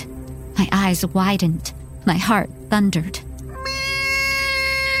throat. My eyes widened. My heart thundered.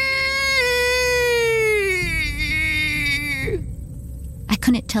 I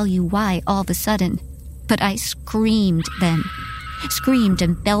couldn't tell you why all of a sudden, but I screamed then. Screamed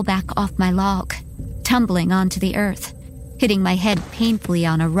and fell back off my log, tumbling onto the earth, hitting my head painfully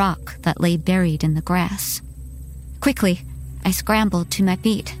on a rock that lay buried in the grass. Quickly, I scrambled to my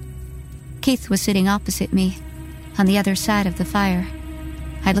feet. Keith was sitting opposite me, on the other side of the fire.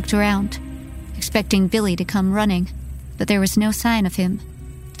 I looked around, expecting Billy to come running, but there was no sign of him.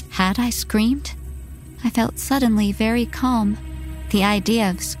 Had I screamed? I felt suddenly very calm. The idea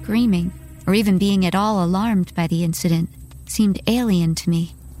of screaming, or even being at all alarmed by the incident, seemed alien to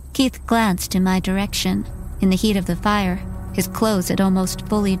me. Keith glanced in my direction. In the heat of the fire, his clothes had almost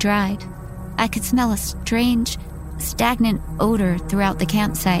fully dried. I could smell a strange, stagnant odor throughout the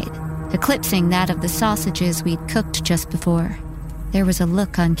campsite, eclipsing that of the sausages we'd cooked just before. There was a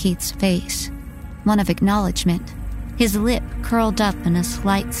look on Keith's face, one of acknowledgement. His lip curled up in a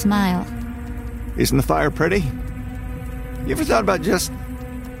slight smile. Isn't the fire pretty? You ever thought about just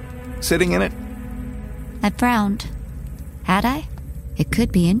sitting in it? I frowned. Had I? It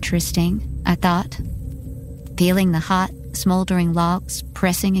could be interesting, I thought. Feeling the hot, smoldering logs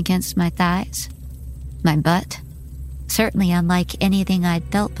pressing against my thighs. My butt. Certainly unlike anything I'd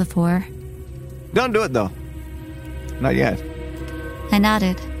felt before. Don't do it, though. Not yet. I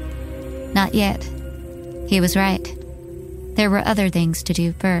nodded. Not yet. He was right. There were other things to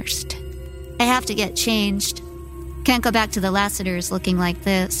do first. I have to get changed. Can't go back to the Lassiters looking like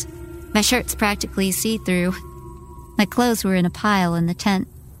this. My shirt's practically see-through. My clothes were in a pile in the tent.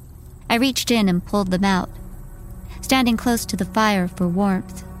 I reached in and pulled them out. Standing close to the fire for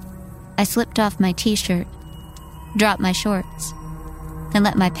warmth, I slipped off my t-shirt, dropped my shorts, then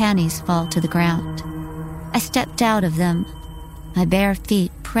let my panties fall to the ground. I stepped out of them, my bare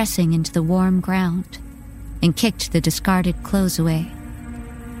feet pressing into the warm ground, and kicked the discarded clothes away.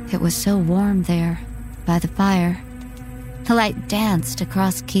 It was so warm there, by the fire. The light danced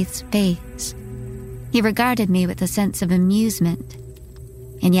across Keith's face. He regarded me with a sense of amusement,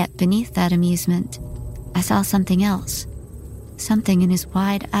 and yet beneath that amusement, I saw something else. Something in his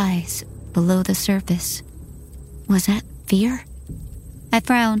wide eyes below the surface. Was that fear? I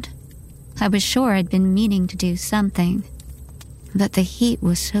frowned. I was sure I'd been meaning to do something, but the heat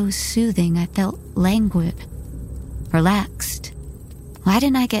was so soothing I felt languid, relaxed. Why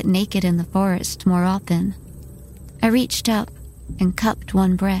didn't I get naked in the forest more often? I reached up and cupped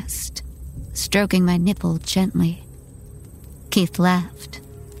one breast, stroking my nipple gently. Keith laughed.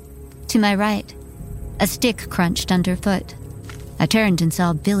 To my right, a stick crunched underfoot. I turned and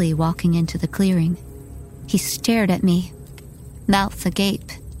saw Billy walking into the clearing. He stared at me, mouth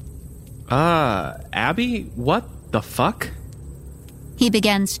agape. Abby, what the fuck? He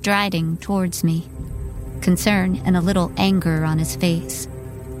began striding towards me, concern and a little anger on his face.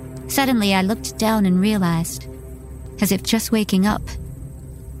 Suddenly, I looked down and realized, as if just waking up,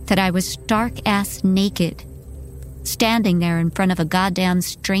 that I was stark-ass naked, standing there in front of a goddamn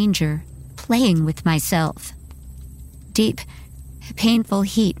stranger, playing with myself. Deep, painful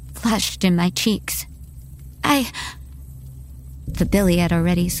heat flushed in my cheeks. The Billy had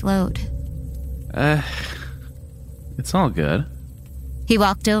already slowed. It's all good. He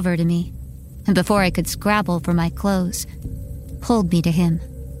walked over to me, and before I could scrabble for my clothes, pulled me to him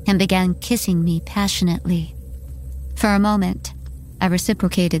and began kissing me passionately. For a moment, I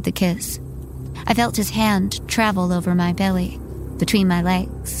reciprocated the kiss. I felt his hand travel over my belly, between my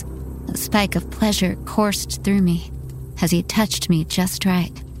legs. A spike of pleasure coursed through me as he touched me just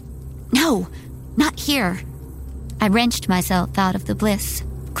right. No, not here. I wrenched myself out of the bliss,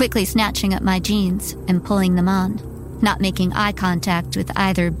 quickly snatching up my jeans and pulling them on, not making eye contact with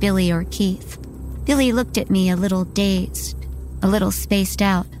either Billy or Keith. Billy looked at me a little dazed, a little spaced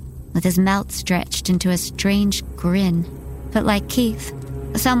out, with his mouth stretched into a strange grin. But like Keith,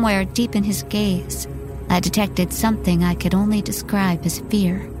 somewhere deep in his gaze, I detected something I could only describe as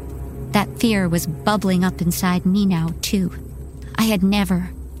fear. That fear was bubbling up inside me now, too. I had never,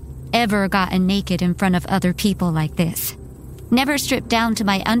 ever gotten naked in front of other people like this. Never stripped down to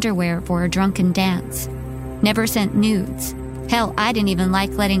my underwear for a drunken dance. Never sent nudes. Hell, I didn't even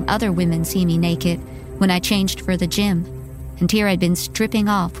like letting other women see me naked when I changed for the gym. and here I'd been stripping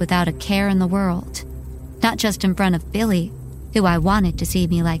off without a care in the world. Not just in front of Billy, who I wanted to see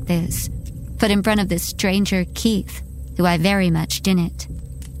me like this, but in front of this stranger Keith, who I very much didn't.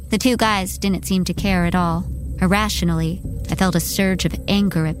 The two guys didn't seem to care at all. Irrationally, I felt a surge of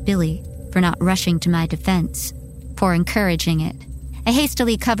anger at Billy for not rushing to my defense, for encouraging it. I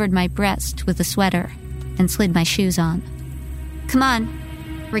hastily covered my breast with a sweater and slid my shoes on. Come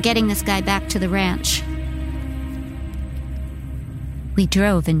on, we're getting this guy back to the ranch. We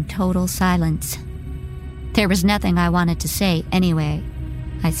drove in total silence. There was nothing I wanted to say anyway.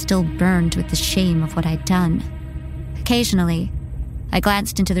 I still burned with the shame of what I'd done. Occasionally, I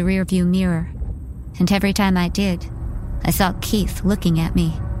glanced into the rearview mirror, and every time I did, I saw Keith looking at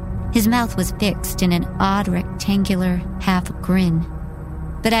me. His mouth was fixed in an odd rectangular half grin,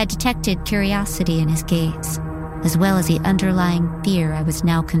 but I detected curiosity in his gaze, as well as the underlying fear I was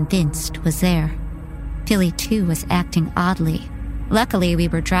now convinced was there. Billy, too, was acting oddly. Luckily, we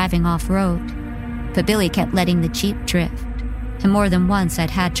were driving off-road, but Billy kept letting the Jeep drift, and more than once I'd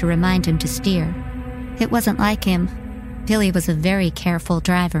had to remind him to steer. It wasn't like him. Billy was a very careful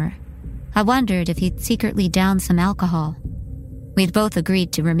driver. I wondered if he'd secretly downed some alcohol. We'd both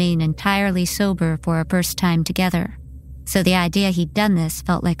agreed to remain entirely sober for our first time together, so the idea he'd done this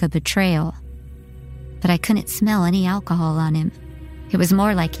felt like a betrayal. But I couldn't smell any alcohol on him. It was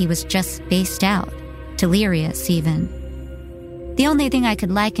more like he was just spaced out, delirious even. The only thing I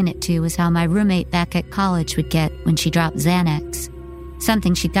could liken it to was how my roommate back at college would get when she dropped Xanax,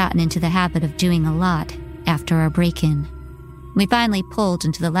 something she'd gotten into the habit of doing a lot after our break-in. We finally pulled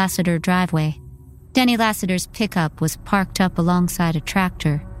into the Lassiter driveway. Denny Lassiter's pickup was parked up alongside a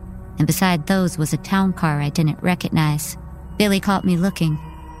tractor, and beside those was a town car I didn't recognize. Billy caught me looking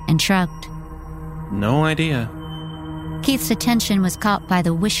and shrugged. No idea. Keith's attention was caught by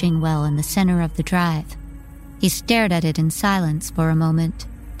the wishing well in the center of the drive. He stared at it in silence for a moment,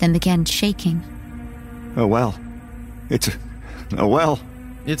 then began shaking. A well. It's a well.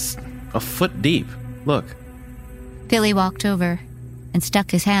 It's a foot deep. Look. Billy walked over and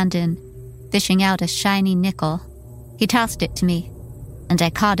stuck his hand in, fishing out a shiny nickel. He tossed it to me, and I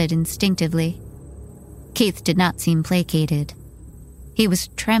caught it instinctively. Keith did not seem placated. He was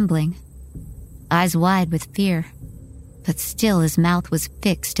trembling, eyes wide with fear, but still his mouth was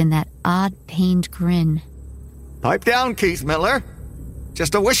fixed in that odd, pained grin. Pipe down, Keith Miller.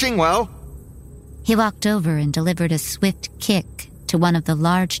 Just a wishing well. He walked over and delivered a swift kick to one of the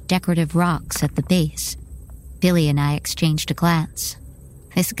large decorative rocks at the base. Billy and I exchanged a glance.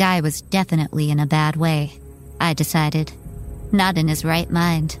 This guy was definitely in a bad way, I decided. Not in his right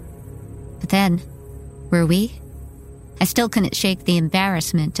mind. But then, were we? I still couldn't shake the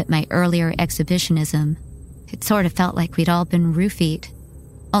embarrassment at my earlier exhibitionism. It sort of felt like we'd all been roofied.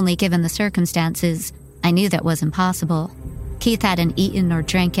 Only given the circumstances, I knew that was impossible. Keith hadn't eaten or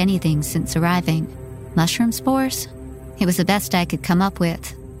drank anything since arriving. Mushroom spores? It was the best I could come up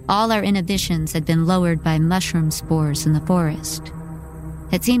with. All our inhibitions had been lowered by mushroom spores in the forest.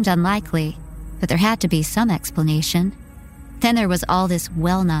 It seemed unlikely, but there had to be some explanation. Then there was all this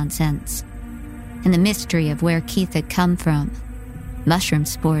well nonsense, and the mystery of where Keith had come from. Mushroom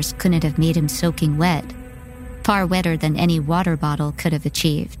spores couldn't have made him soaking wet, far wetter than any water bottle could have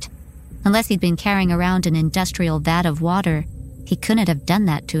achieved. Unless he'd been carrying around an industrial vat of water, he couldn't have done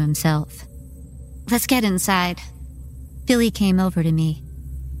that to himself. Let's get inside. Billy came over to me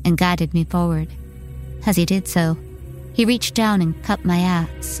and guided me forward. As he did so, he reached down and cupped my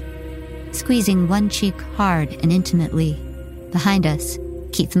ass, squeezing one cheek hard and intimately. Behind us,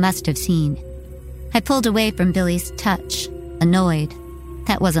 Keith must have seen. I pulled away from Billy's touch, annoyed.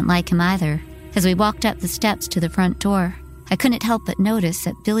 That wasn't like him either. As we walked up the steps to the front door, I couldn't help but notice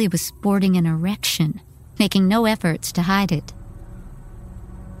that Billy was sporting an erection, making no efforts to hide it.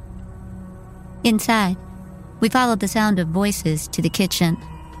 Inside, we followed the sound of voices to the kitchen.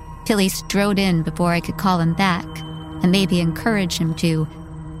 Billy strode in before I could call him back, and maybe encourage him to,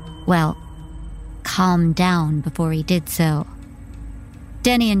 well, calm down before he did so.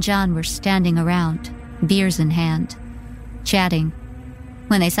 Denny and John were standing around, beers in hand, chatting.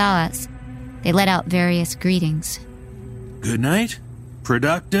 When they saw us, they let out various greetings. Good night?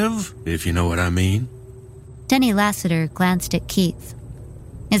 Productive, if you know what I mean. Denny Lassiter glanced at Keith,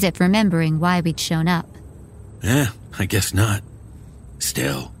 as if remembering why we'd shown up. I guess not.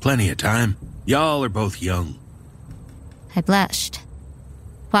 Still, plenty of time. Y'all are both young. I blushed.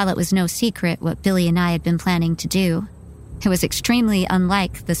 While it was no secret what Billy and I had been planning to do, it was extremely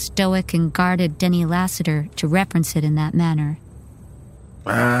unlike the stoic and guarded Denny Lassiter to reference it in that manner.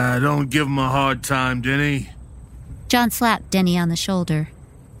 Don't give him a hard time, Denny. John slapped Denny on the shoulder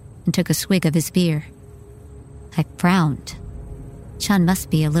and took a swig of his beer. I frowned. John must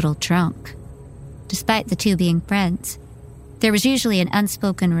be a little drunk. Despite the two being friends, there was usually an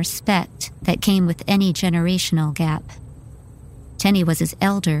unspoken respect that came with any generational gap. Denny was his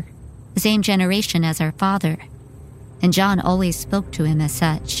elder, the same generation as our father, and John always spoke to him as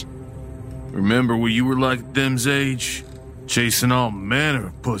such. Remember when you were like them's age? Chasing all manner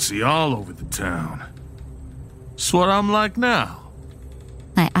of pussy all over the town. It's what I'm like now.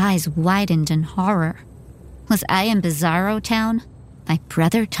 My eyes widened in horror. Was I in Bizarro Town? My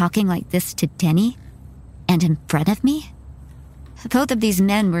brother talking like this to Denny? And in front of me? Both of these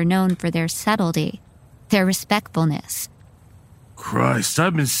men were known for their subtlety, their respectfulness. Christ,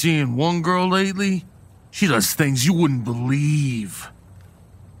 I've been seeing one girl lately. She does things you wouldn't believe.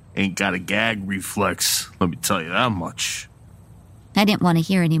 Ain't got a gag reflex, let me tell you that much. I didn't want to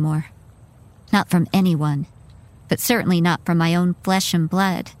hear anymore. Not from anyone, but certainly not from my own flesh and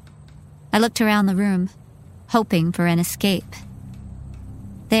blood. I looked around the room, hoping for an escape.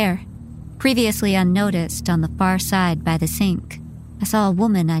 There, previously unnoticed on the far side by the sink, I saw a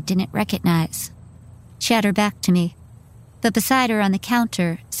woman I didn't recognize. She had her back to me, but beside her on the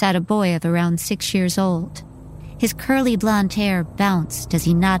counter sat a boy of around 6 years old. His curly blonde hair bounced as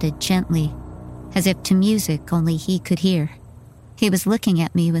he nodded gently, as if to music only he could hear. He was looking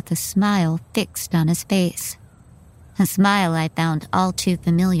at me with a smile fixed on his face, a smile I found all too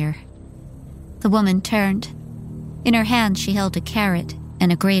familiar. The woman turned. In her hand she held a carrot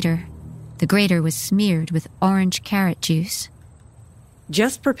and a grater. The grater was smeared with orange carrot juice.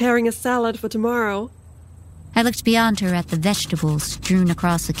 Just preparing a salad for tomorrow. I looked beyond her at the vegetables strewn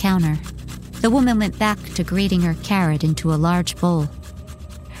across the counter. The woman went back to grating her carrot into a large bowl.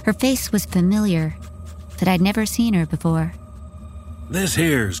 Her face was familiar, but I'd never seen her before. This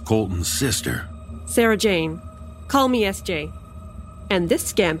here's Colton's sister. Sarah Jane. Call me SJ. And this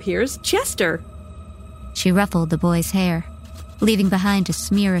scamp here's Chester. She ruffled the boy's hair, leaving behind a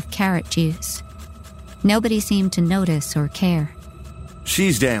smear of carrot juice. Nobody seemed to notice or care.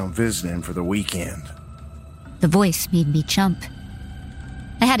 She's down visiting for the weekend. The voice made me jump.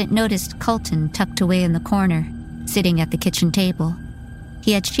 I hadn't noticed Colton tucked away in the corner, sitting at the kitchen table.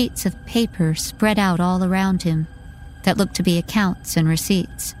 He had sheets of paper spread out all around him that looked to be accounts and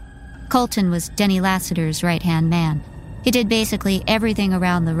receipts. Colton was Denny Lassiter's right-hand man. He did basically everything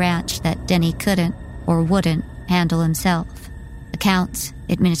around the ranch that Denny couldn't or wouldn't handle himself. Accounts,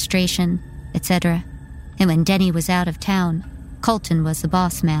 administration, etc. And when Denny was out of town, Colton was the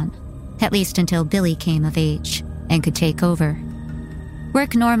boss man, at least until Billy came of age and could take over.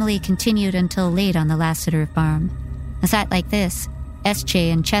 Work normally continued until late on the Lassiter farm. A sight like this,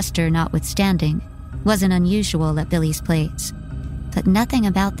 SJ and Chester notwithstanding, wasn't unusual at Billy's place. But nothing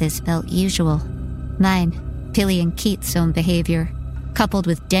about this felt usual. Mine, Billy and Keith's own behavior, coupled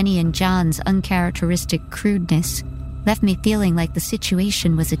with Denny and John's uncharacteristic crudeness, left me feeling like the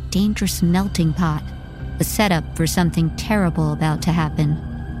situation was a dangerous melting pot, a setup for something terrible about to happen.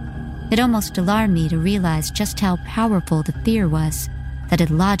 It almost alarmed me to realize just how powerful the fear was that had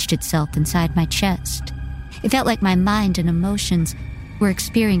lodged itself inside my chest. It felt like my mind and emotions were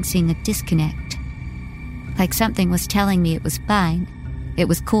experiencing a disconnect. Like something was telling me it was fine, it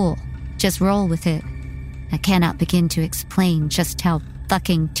was cool, just roll with it. I cannot begin to explain just how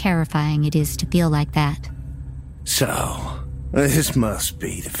fucking terrifying it is to feel like that. So, this must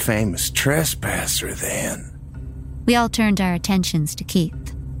be the famous trespasser then. We all turned our attentions to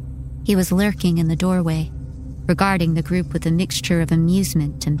Keith. He was lurking in the doorway, regarding the group with a mixture of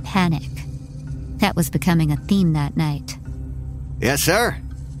amusement and panic. That was becoming a theme that night. Yes, sir.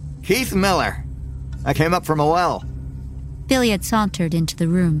 Keith Miller. I came up from a well. Billy had sauntered into the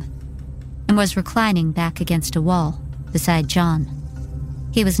room and was reclining back against a wall beside John.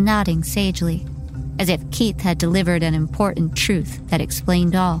 He was nodding sagely, as if Keith had delivered an important truth that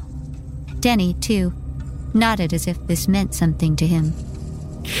explained all. Denny, too, nodded as if this meant something to him.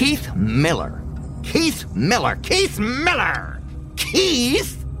 Keith Miller. Keith Miller. Keith Miller.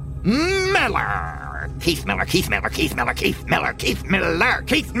 Keith Miller. Keith Miller. Keith Miller. Keith Miller. Keith Miller. Keith Miller.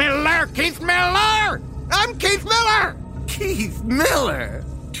 Keith Miller. Keith Miller. I'm Keith Miller. Keith Miller.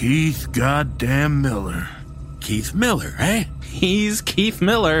 Keith goddamn Miller. Keith Miller, eh? He's Keith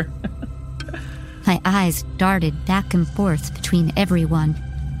Miller. My eyes darted back and forth between everyone.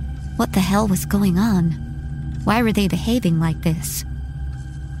 What the hell was going on? Why were they behaving like this?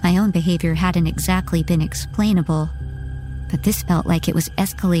 My own behavior hadn't exactly been explainable, but this felt like it was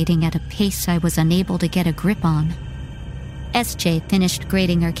escalating at a pace I was unable to get a grip on. SJ finished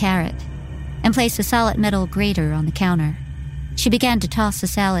grating her carrot and placed a solid metal grater on the counter. She began to toss the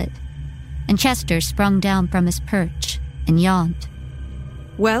salad, and Chester sprung down from his perch and yawned.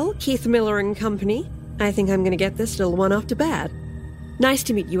 Well, Keith Miller and Company, I think I'm going to get this little one off to bed. Nice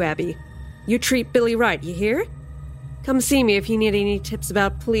to meet you, Abby. You treat Billy right, you hear? Come see me if you need any tips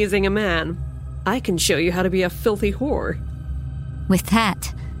about pleasing a man. I can show you how to be a filthy whore. With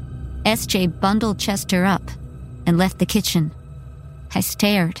that, SJ bundled Chester up and left the kitchen. I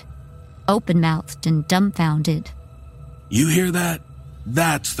stared, open-mouthed and dumbfounded. You hear that?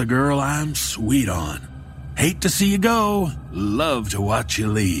 That's the girl I'm sweet on. Hate to see you go. Love to watch you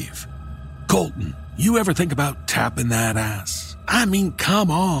leave. Colton, you ever think about tapping that ass? I mean, come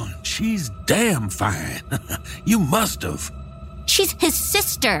on. She's damn fine. You must have. She's his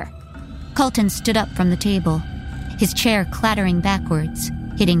sister. Colton stood up from the table, his chair clattering backwards,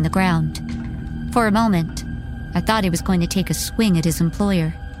 hitting the ground. For a moment, I thought he was going to take a swing at his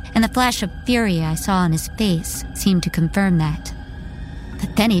employer, and the flash of fury I saw on his face seemed to confirm that.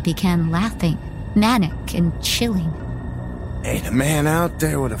 But then he began laughing, manic and chilling. Ain't a man out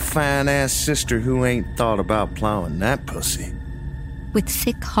there with a fine-ass sister who ain't thought about plowing that pussy. With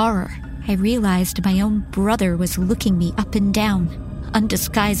sick horror, I realized my own brother was looking me up and down,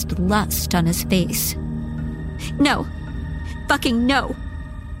 undisguised lust on his face. No. Fucking no.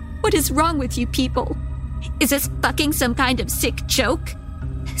 What is wrong with you people? Is this fucking some kind of sick joke?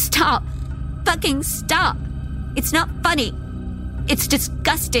 Stop. Fucking stop. It's not funny. It's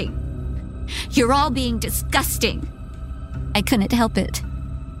disgusting. You're all being disgusting. I couldn't help it.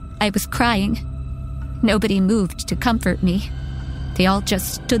 I was crying. Nobody moved to comfort me. They all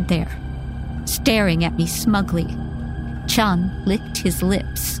just stood there, staring at me smugly. John licked his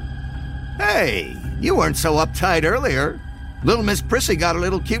lips. Hey, you weren't so uptight earlier. Little Miss Prissy got a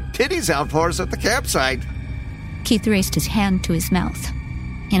little cute titties out for us at the campsite. Keith raised his hand to his mouth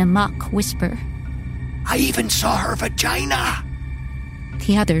in a mock whisper. I even saw her vagina.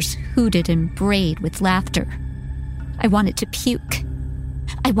 The others hooted and brayed with laughter. I wanted to puke.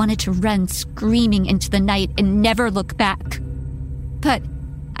 I wanted to run screaming into the night and never look back. But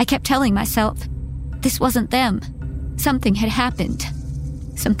I kept telling myself, this wasn't them. Something had happened.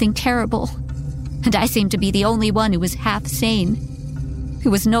 Something terrible. And I seemed to be the only one who was half sane, who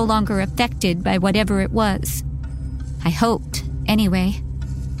was no longer affected by whatever it was. I hoped, anyway.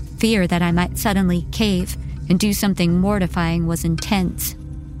 Fear that I might suddenly cave and do something mortifying was intense.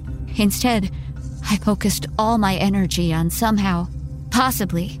 Instead, I focused all my energy on somehow,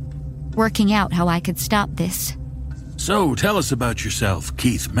 possibly, working out how I could stop this. So, tell us about yourself,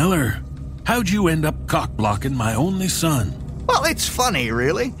 Keith Miller. How'd you end up cock-blocking my only son? Well, it's funny,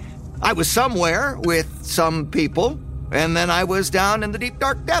 really. I was somewhere with some people, and then I was down in the deep,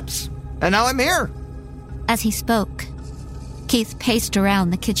 dark depths. And now I'm here. As he spoke, Keith paced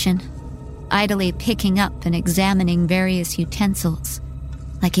around the kitchen, idly picking up and examining various utensils,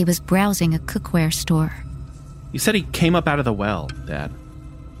 like he was browsing a cookware store. You said he came up out of the well, Dad.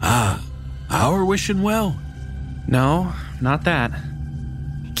 Ah, our wishing well? No, not that.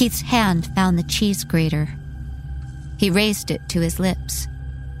 Keith's hand found the cheese grater. He raised it to his lips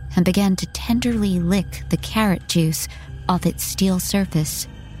and began to tenderly lick the carrot juice off its steel surface.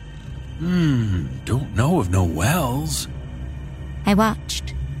 Don't know of no wells. I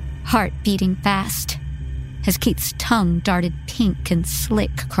watched, heart beating fast, as Keith's tongue darted pink and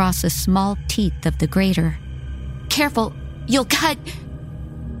slick across the small teeth of the grater. Careful, you'll cut!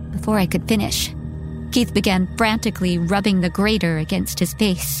 Before I could finish, Keith began frantically rubbing the grater against his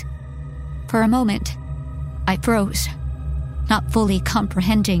face. For a moment, I froze, not fully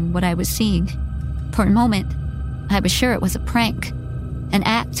comprehending what I was seeing. For a moment, I was sure it was a prank, an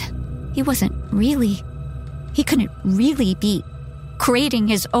act. He couldn't really be grating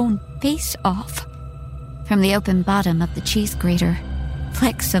his own face off. From the open bottom of the cheese grater,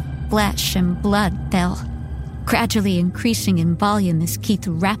 flecks of flesh and blood fell, gradually increasing in volume as Keith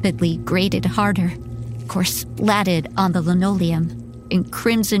rapidly grated harder, splatted on the linoleum, and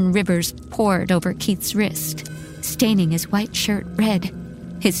crimson rivers poured over Keith's wrist, staining his white shirt red.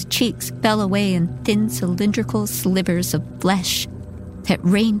 His cheeks fell away in thin cylindrical slivers of flesh that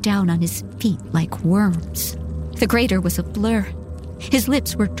rained down on his feet like worms. The grater was a blur. His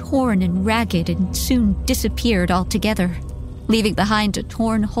lips were torn and ragged and soon disappeared altogether, leaving behind a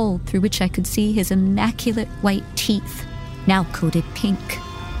torn hole through which I could see his immaculate white teeth, now coated pink.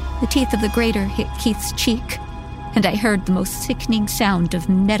 The teeth of the grater hit Keith's cheek, and I heard the most sickening sound of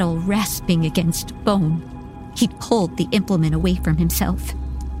metal rasping against bone. He pulled the implement away from himself,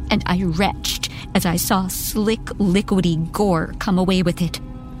 and I retched as I saw slick, liquidy gore come away with it,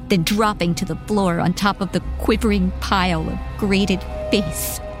 then dropping to the floor on top of the quivering pile of grated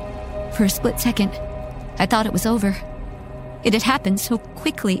face. For a split second, I thought it was over. It had happened so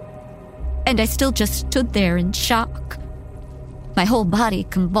quickly, and I still just stood there in shock, my whole body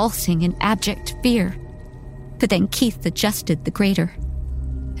convulsing in abject fear. But then Keith adjusted the grater,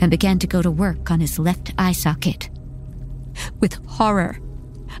 and began to go to work on his left eye socket. With horror,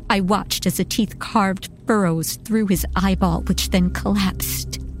 I watched as the teeth carved furrows through his eyeball, which then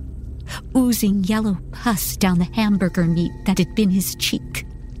collapsed, oozing yellow pus down the hamburger meat that had been his cheek.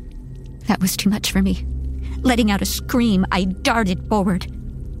 That was too much for me. Letting out a scream, I darted forward,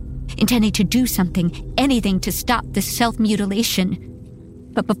 intending to do something, anything to stop this self-mutilation.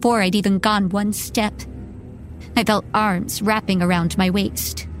 But before I'd even gone one step, I felt arms wrapping around my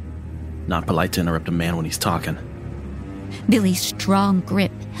waist. Not polite to interrupt a man when he's talking. Billy's strong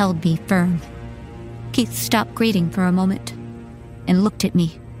grip held me firm. Keith stopped grating for a moment and looked at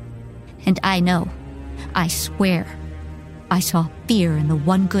me. And I swear, I saw fear in the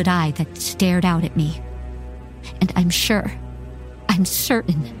one good eye that stared out at me. And I'm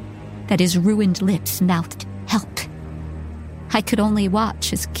certain that his ruined lips mouthed help. I could only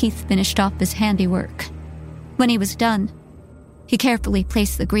watch as Keith finished off his handiwork. When he was done, he carefully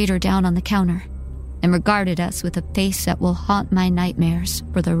placed the grater down on the counter and regarded us with a face that will haunt my nightmares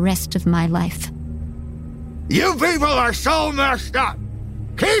for the rest of my life. You people are so messed up.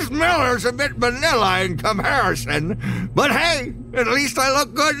 Keith Miller's a bit vanilla in comparison, but hey, at least I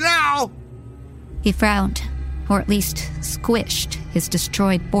look good now. He frowned, or at least squished his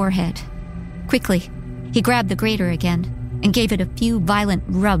destroyed forehead. Quickly, he grabbed the grater again and gave it a few violent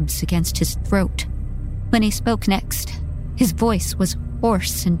rubs against his throat. When he spoke next, his voice was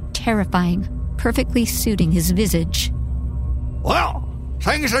hoarse and terrifying, perfectly suiting his visage. Well,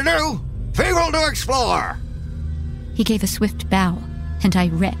 things to do, people to explore. He gave a swift bow, and I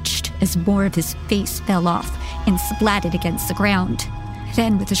retched as more of his face fell off and splatted against the ground.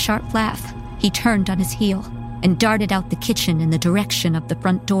 Then, with a sharp laugh, he turned on his heel and darted out the kitchen in the direction of the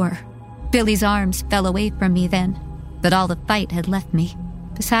front door. Billy's arms fell away from me then, but all the fight had left me.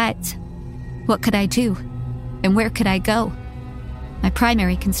 Besides, what could I do? And where could I go? My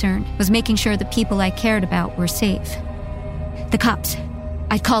primary concern was making sure the people I cared about were safe. The cops.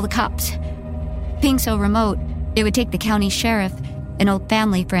 I'd call the cops. Being so remote, it would take the county sheriff, an old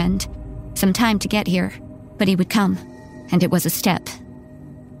family friend, some time to get here, but he would come, and it was a step.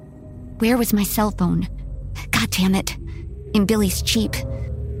 Where was my cell phone? God damn it. In Billy's cheap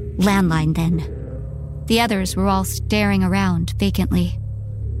landline then. The others were all staring around vacantly.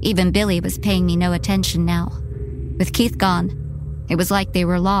 Even Billy was paying me no attention now. With Keith gone, it was like they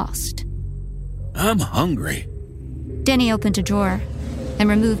were lost. I'm hungry. Denny opened a drawer and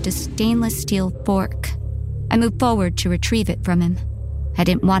removed a stainless steel fork. I moved forward to retrieve it from him. I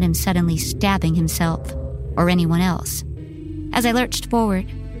didn't want him suddenly stabbing himself or anyone else. As I lurched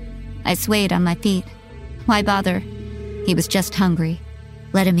forward, I swayed on my feet. Why bother? He was just hungry.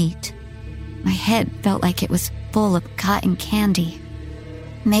 Let him eat. My head felt like it was full of cotton candy.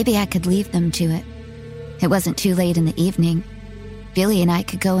 Maybe I could leave them to it. It wasn't too late in the evening. Billy and I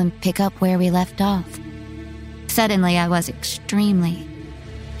could go and pick up where we left off. Suddenly, I was extremely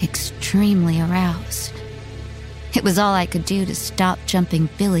aroused. It was all I could do to stop jumping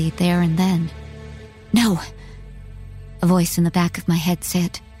Billy there and then. No, a voice in the back of my head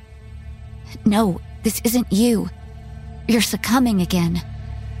said. No, this isn't you. You're succumbing again.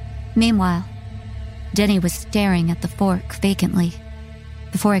 Meanwhile, Denny was staring at the fork vacantly.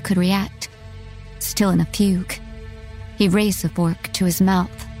 Before I could react, still in a fugue, he raised the fork to his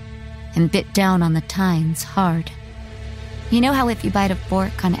mouth and bit down on the tines hard. You know how if you bite a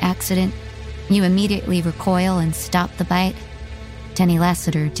fork on accident, you immediately recoil and stop the bite? Denny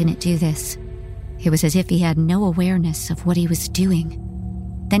Lassiter didn't do this. It was as if he had no awareness of what he was doing.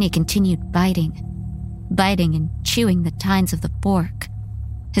 Then he continued biting and chewing the tines of the fork,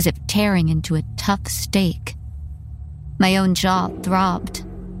 as if tearing into a tough steak. My own jaw throbbed,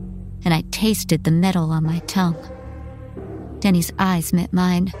 and I tasted the metal on my tongue. Denny's eyes met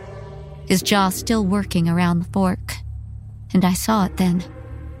mine, his jaw still working around the fork, and I saw it then,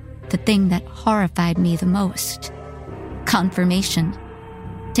 the thing that horrified me the most. Confirmation.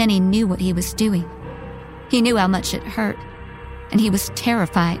 Denny knew what he was doing. He knew how much it hurt, and he was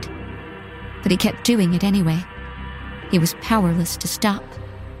terrified. But he kept doing it anyway. He was powerless to stop.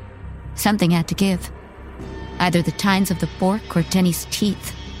 Something had to give. Either the tines of the fork or Denny's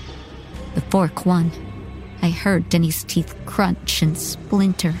teeth. The fork won. I heard Denny's teeth crunch and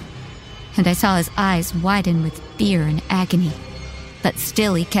splinter, and I saw his eyes widen with fear and agony. But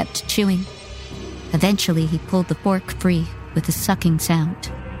still he kept chewing. Eventually he pulled the fork free with a sucking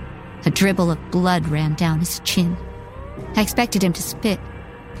sound. A dribble of blood ran down his chin. I expected him to spit,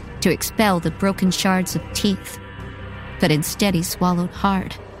 to expel the broken shards of teeth, but instead he swallowed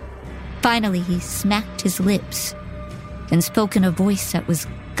hard. Finally he smacked his lips and spoke in a voice that was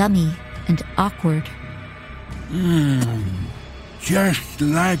gummy and awkward. just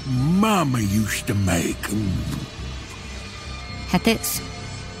like Mama used to make. At this,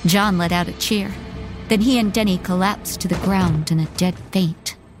 John let out a cheer. Then he and Denny collapsed to the ground in a dead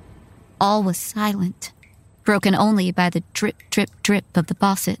faint. All was silent, broken only by the drip, drip, drip of the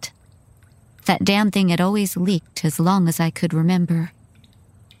faucet. That damn thing had always leaked as long as I could remember.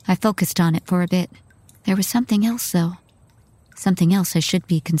 I focused on it for a bit. There was something else, though. Something else I should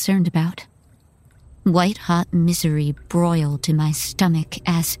be concerned about. White-hot misery broiled in my stomach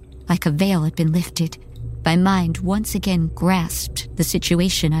as, like a veil had been lifted, my mind once again grasped the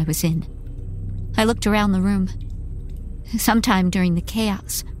situation I was in. I looked around the room. Sometime during the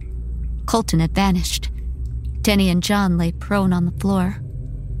chaos, Colton had vanished. Denny and John lay prone on the floor,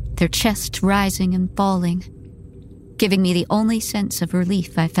 their chests rising and falling, giving me the only sense of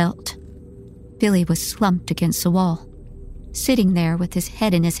relief I felt. Billy was slumped against the wall, sitting there with his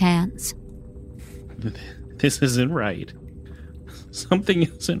head in his hands. This isn't right. Something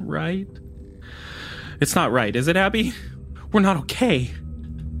isn't right. It's not right, is it, Abby? We're not okay.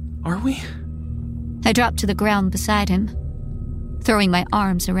 Are we? I dropped to the ground beside him, throwing my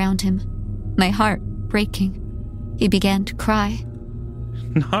arms around him, my heart breaking. He began to cry.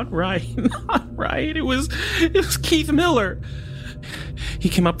 Not right, not right. It was Keith Miller. He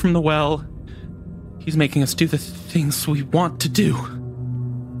came up from the well. He's making us do the things we want to do.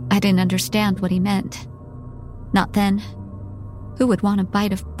 I didn't understand what he meant. Not then. Who would want a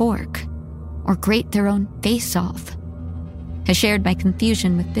bite of fork or grate their own face off? I shared my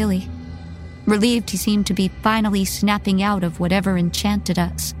confusion with Billy, relieved he seemed to be finally snapping out of whatever enchanted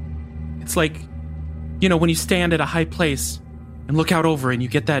us. It's like, when you stand at a high place and look out over and you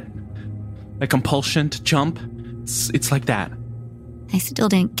get that compulsion to jump. It's like that. I still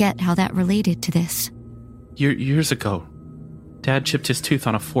didn't get how that related to this. Years ago, Dad chipped his tooth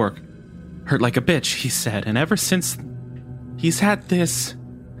on a fork. Hurt like a bitch, he said, and ever since, he's had this,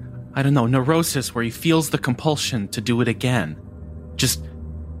 neurosis where he feels the compulsion to do it again. Just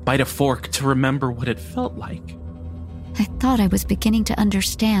bite a fork to remember what it felt like. I thought I was beginning to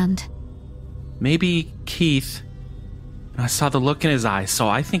understand. Maybe Keith, I saw the look in his eyes, so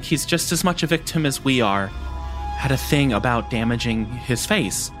I think he's just as much a victim as we are, had a thing about damaging his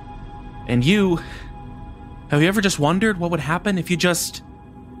face. And have you ever just wondered what would happen if you just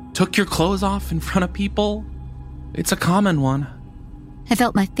took your clothes off in front of people? It's a common one. I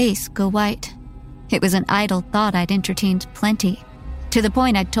felt my face go white. It was an idle thought I'd entertained plenty, to the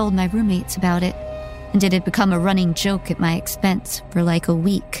point I'd told my roommates about it, and it had become a running joke at my expense for like a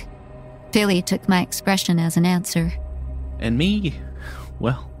week. Billy took my expression as an answer. And me,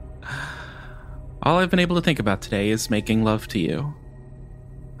 well, all I've been able to think about today is making love to you.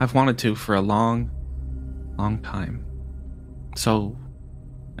 I've wanted to for a long, long time. So,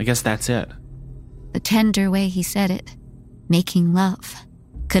 I guess that's it. The tender way he said it, making love,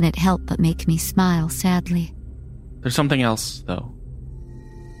 couldn't help but make me smile sadly. There's something else, though.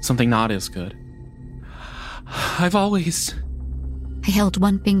 Something not as good. I held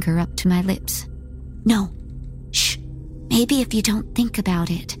one finger up to my lips. No. Shh. Maybe if you don't think about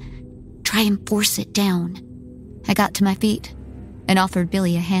it, try and force it down. I got to my feet and offered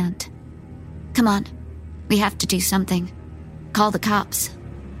Billy a hand. Come on. We have to do something. Call the cops.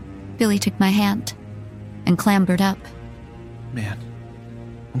 Billy took my hand and clambered up. Man,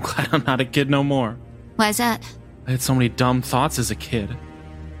 I'm glad I'm not a kid no more. Why's that? I had so many dumb thoughts as a kid.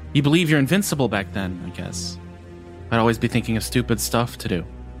 You believe you're invincible back then, I guess. I'd always be thinking of stupid stuff to do.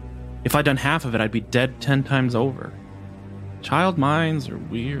 If I'd done half of it, I'd be dead 10 times over. Child minds are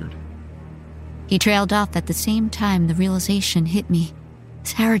weird. He trailed off at the same time the realization hit me.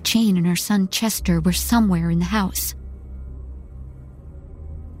 Sarah Jane and her son Chester were somewhere in the house.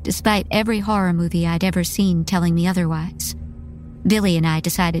 Despite every horror movie I'd ever seen telling me otherwise, Billy and I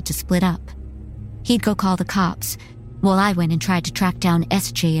decided to split up. He'd go call the cops, while I went and tried to track down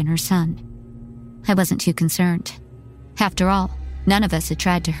SJ and her son. I wasn't too concerned. After all, none of us had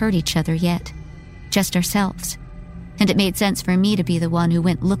tried to hurt each other yet, just ourselves, and it made sense for me to be the one who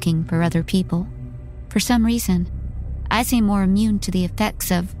went looking for other people. For some reason, I seemed more immune to the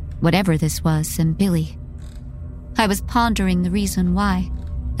effects of whatever this was than Billy. I was pondering the reason why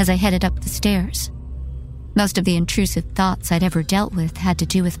as I headed up the stairs. Most of the intrusive thoughts I'd ever dealt with had to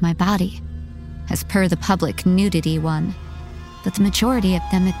do with my body, as per the public nudity one, but the majority of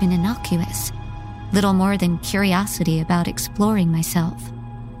them had been innocuous, little more than curiosity about exploring myself.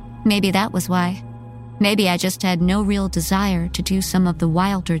 Maybe that was why. Maybe I just had no real desire to do some of the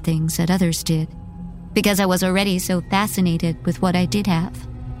wilder things that others did, because I was already so fascinated with what I did have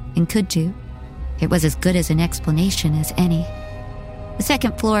and could do. It was as good as an explanation as any. The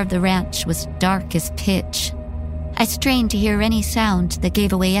second floor of the ranch was dark as pitch. I strained to hear any sound that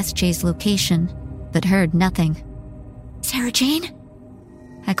gave away SJ's location, but heard nothing. "Sarah Jane?"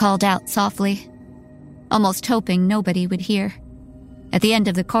 I called out softly, almost hoping nobody would hear. At the end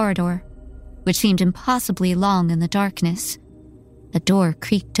of the corridor, which seemed impossibly long in the darkness, a door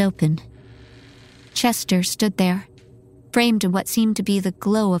creaked open. Chester stood there, framed in what seemed to be the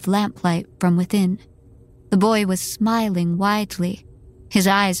glow of lamplight from within. The boy was smiling widely, his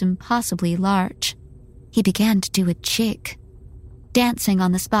eyes impossibly large. He began to do a jig, dancing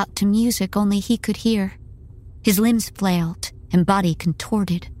on the spot to music only he could hear. His limbs flailed and body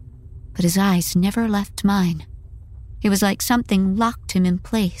contorted, but his eyes never left mine. It was like something locked him in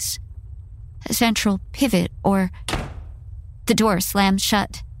place. A central pivot, or... The door slammed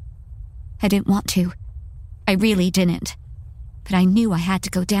shut. I didn't want to. I really didn't. But I knew I had to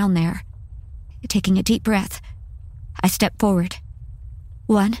go down there. Taking a deep breath, I stepped forward.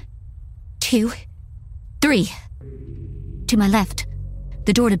 1, 2, 3. To my left,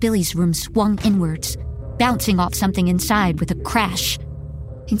 the door to Billy's room swung inwards, bouncing off something inside with a crash.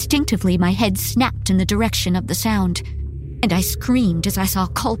 Instinctively, my head snapped in the direction of the sound, and I screamed as I saw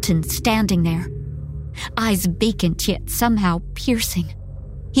Colton standing there. Eyes vacant yet somehow piercing.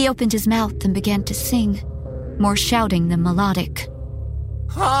 He opened his mouth and began to sing, more shouting than melodic.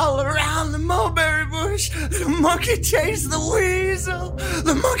 All around the mulberry bush, the monkey chased the weasel.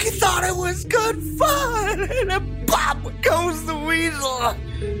 The monkey thought it was good fun, and then pop goes the weasel.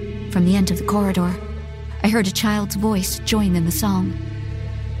 From the end of the corridor, I heard a child's voice join in the song.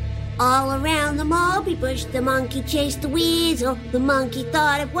 All around the mulberry bush, the monkey chased the weasel. The monkey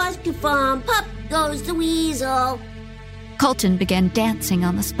thought it was good fun. Pop goes the weasel. Colton began dancing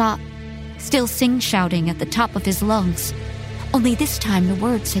on the spot, still sing-shouting at the top of his lungs. Only this time the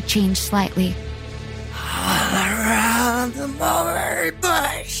words had changed slightly. All around the mulberry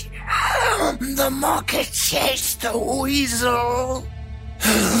bush, the monkey chased the weasel.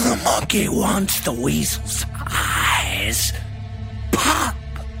 The monkey wants the weasel's eyes. Pop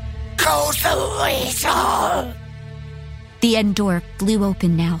goes the weasel. The end door flew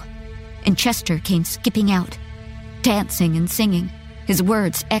open now, and Chester came skipping out, dancing and singing, his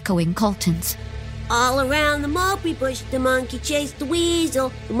words echoing Colton's. All around the mulberry bush, the monkey chased the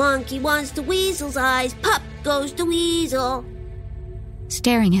weasel. The monkey wants the weasel's eyes. Pop goes the weasel.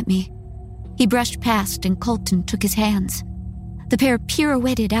 Staring at me, he brushed past and Colton took his hands. The pair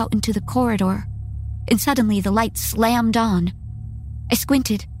pirouetted out into the corridor, and suddenly the light slammed on. I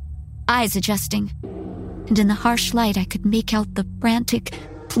squinted, eyes adjusting, and in the harsh light I could make out the frantic,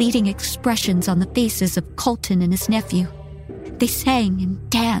 pleading expressions on the faces of Colton and his nephew. They sang and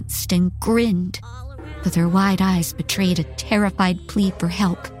danced and grinned, but their wide eyes betrayed a terrified plea for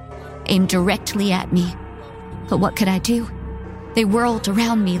help, aimed directly at me. But what could I do? They whirled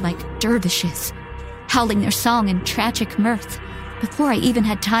around me like dervishes, howling their song in tragic mirth. Before I even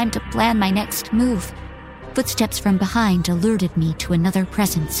had time to plan my next move, footsteps from behind alerted me to another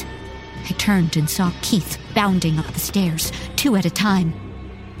presence. I turned and saw Keith bounding up the stairs, 2 at a time.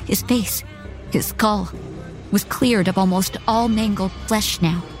 His face, his skull, was cleared of almost all mangled flesh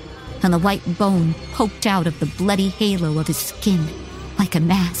now, and the white bone poked out of the bloody halo of his skin like a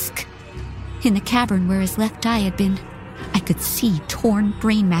mask. In the cavern where his left eye had been, I could see torn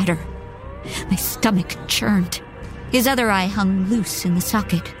brain matter. My stomach churned. His other eye hung loose in the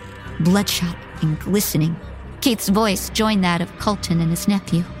socket, bloodshot and glistening. Keith's voice joined that of Colton and his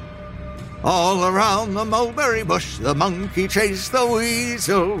nephew. All around the mulberry bush, the monkey chased the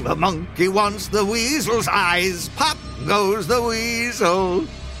weasel. The monkey wants the weasel's eyes. Pop goes the weasel.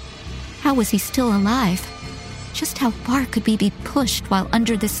 How was he still alive? Just how far could we be pushed while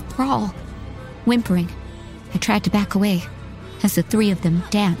under this thrall? Whimpering, I tried to back away as the 3 of them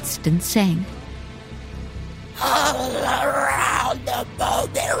danced and sang. All around the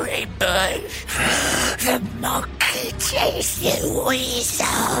mulberry bush, the monkey chased the weasel.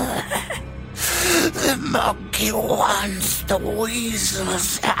 The monkey wants the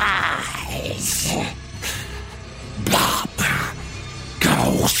weasel's eyes. Pop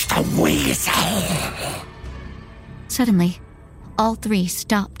goes the weasel. Suddenly, all 3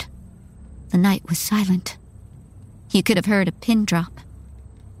 stopped. The night was silent. You could have heard a pin drop.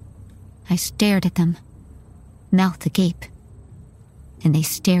 I stared at them, mouth agape, and they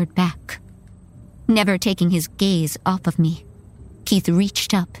stared back. Never taking his gaze off of me, Keith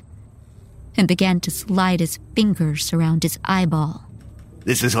reached up and began to slide his fingers around his eyeball.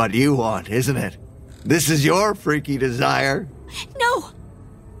 This is what you want, isn't it? This is your freaky desire. No!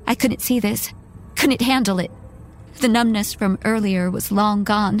 I couldn't see this, couldn't handle it. The numbness from earlier was long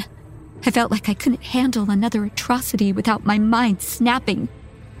gone. I felt like I couldn't handle another atrocity without my mind snapping.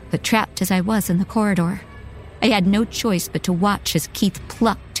 But trapped as I was in the corridor, I had no choice but to watch as Keith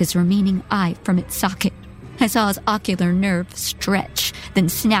plucked his remaining eye from its socket. I saw his ocular nerve stretch, then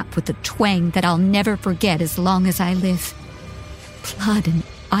snap with a twang that I'll never forget as long as I live. Blood and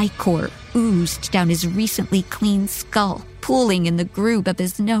ichor oozed down his recently clean skull, pooling in the groove of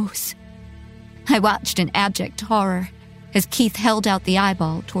his nose. I watched in abject horror as Keith held out the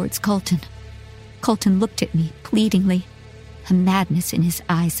eyeball towards Colton. Colton looked at me pleadingly, a madness in his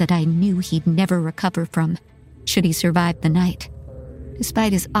eyes that I knew he'd never recover from, should he survive the night.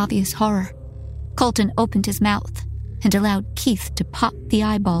 Despite his obvious horror, Colton opened his mouth and allowed Keith to pop the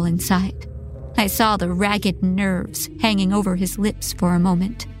eyeball inside. I saw the ragged nerves hanging over his lips for a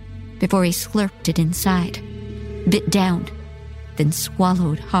moment before he slurped it inside, bit down, then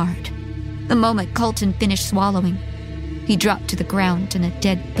swallowed hard. The moment Colton finished swallowing, he dropped to the ground in a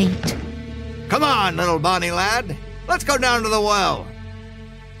dead faint. Come on, little Bonnie lad. Let's go down to the well.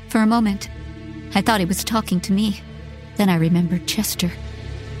 For a moment, I thought he was talking to me. Then I remembered Chester.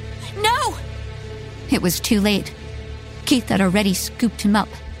 No! It was too late. Keith had already scooped him up.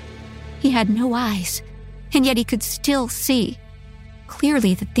 He had no eyes, and yet he could still see.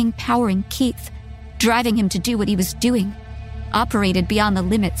 Clearly the thing powering Keith, driving him to do what he was doing, operated beyond the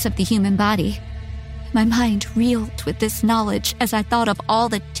limits of the human body. My mind reeled with this knowledge as I thought of all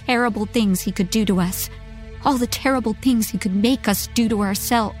the terrible things he could do to us, all the terrible things he could make us do to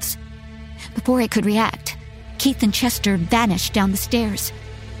ourselves. Before I could react, Keith and Chester vanished down the stairs.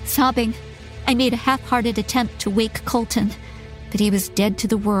 Sobbing, I made a half-hearted attempt to wake Colton, but he was dead to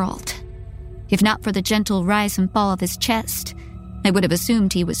the world. If not for the gentle rise and fall of his chest, I would have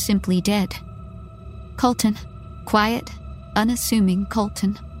assumed he was simply dead. Colton, quiet, unassuming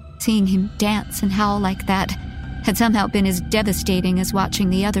Colton, seeing him dance and howl like that, had somehow been as devastating as watching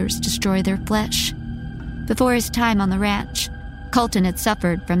the others destroy their flesh. Before his time on the ranch, Colton had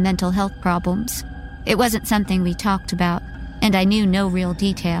suffered from mental health problems. It wasn't something we talked about, and I knew no real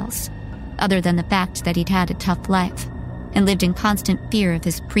details, other than the fact that he'd had a tough life and lived in constant fear of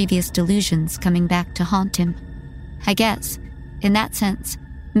his previous delusions coming back to haunt him. I guess, in that sense,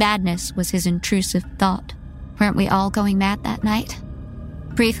 madness was his intrusive thought. Weren't we all going mad that night?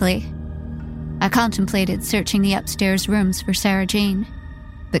 Briefly, I contemplated searching the upstairs rooms for Sarah Jane,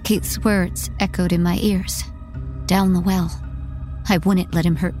 but Keith's words echoed in my ears. Down the well. I wouldn't let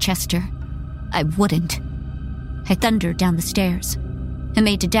him hurt Chester. I wouldn't. I thundered down the stairs and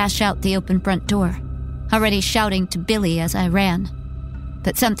made to dash out the open front door, already shouting to Billy as I ran.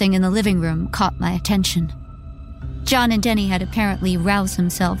 But something in the living room caught my attention. John and Denny had apparently roused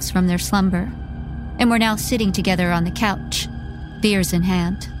themselves from their slumber and were now sitting together on the couch, beers in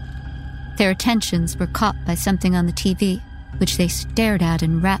hand. Their attentions were caught by something on the TV, which they stared at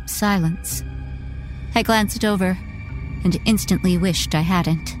in rapt silence. I glanced over and instantly wished I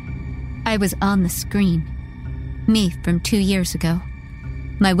hadn't. I was on the screen. Me from 2 years ago.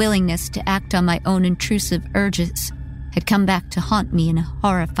 My willingness to act on my own intrusive urges had come back to haunt me in a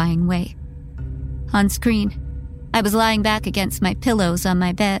horrifying way. On screen, I was lying back against my pillows on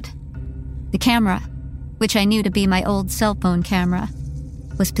my bed. The camera, which I knew to be my old cell phone camera,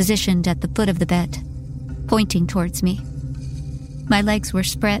 was positioned at the foot of the bed, pointing towards me. My legs were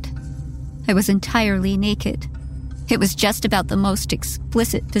spread. I was entirely naked. It was just about the most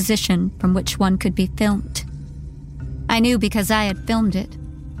explicit position from which one could be filmed. I knew because I had filmed it.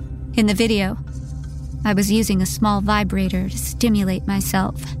 In the video, I was using a small vibrator to stimulate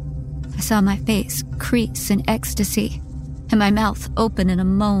myself. I saw my face crease in ecstasy, and my mouth open in a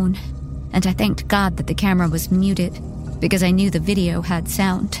moan, and I thanked God that the camera was muted, because I knew the video had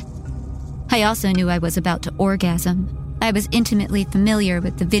sound. I also knew I was about to orgasm. I was intimately familiar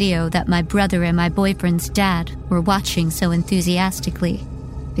with the video that my brother and my boyfriend's dad were watching so enthusiastically,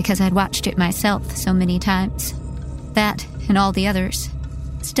 because I'd watched it myself so many times. That and all the others,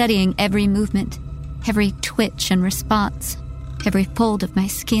 studying every movement, every twitch and response, every fold of my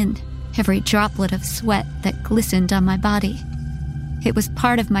skin, every droplet of sweat that glistened on my body. It was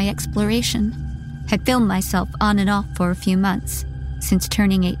part of my exploration. I filmed myself on and off for a few months, since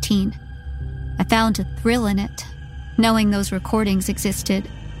turning 18. I found a thrill in it, knowing those recordings existed,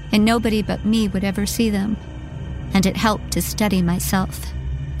 and nobody but me would ever see them. And it helped to study myself,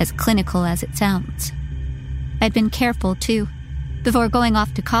 as clinical as it sounds. I'd been careful, too. Before going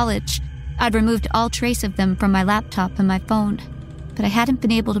off to college, I'd removed all trace of them from my laptop and my phone, but I hadn't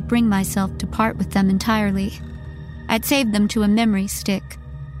been able to bring myself to part with them entirely. I'd saved them to a memory stick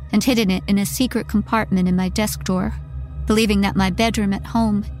and hidden it in a secret compartment in my desk drawer, believing that my bedroom at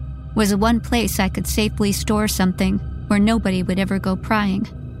home was the one place I could safely store something where nobody would ever go prying.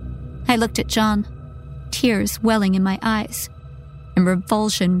 I looked at John, tears welling in my eyes and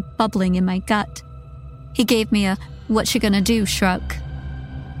revulsion bubbling in my gut. He gave me a "what you gonna do" shrug.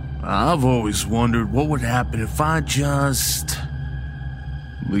 I've always wondered what would happen if I just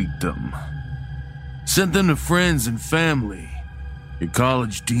leaked them. Sent them to friends and family, your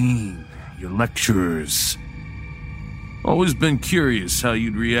college dean, your lecturers. Always been curious how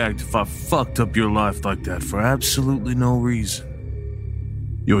you'd react if I fucked up your life like that for absolutely no reason.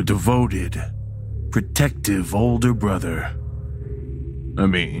 Your devoted, protective older brother. I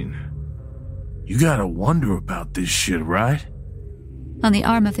mean, you gotta wonder about this shit, right? On the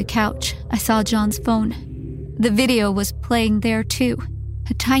arm of the couch, I saw John's phone. The video was playing there too,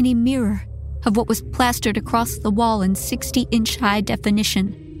 a tiny mirror of what was plastered across the wall in 60-inch high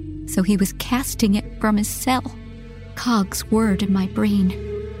definition. So he was casting it from his cell. Cogs whirred in my brain.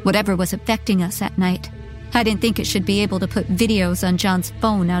 Whatever was affecting us that night, I didn't think it should be able to put videos on John's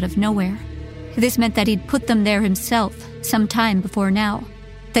phone out of nowhere. This meant that he'd put them there himself some time before now,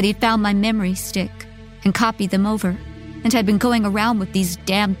 that he'd found my memory stick and copied them over, and had been going around with these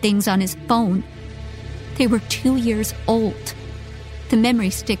damn things on his phone. They were 2 years old. The memory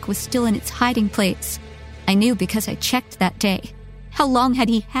stick was still in its hiding place. I knew because I checked that day. How long had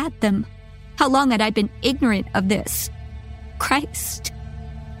he had them? How long had I been ignorant of this? Christ.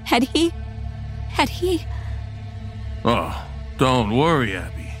 Had he? Oh, don't worry,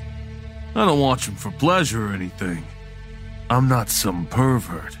 Abby. I don't watch him for pleasure or anything. I'm not some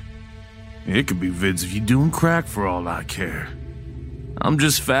pervert. It could be vids of you doing crack for all I care. I'm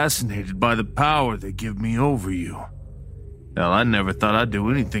just fascinated by the power they give me over you. Hell, I never thought I'd do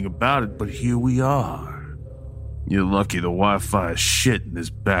anything about it, but here we are. You're lucky the Wi-Fi is shit in this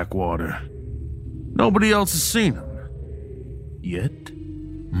backwater. Nobody else has seen them. Yet?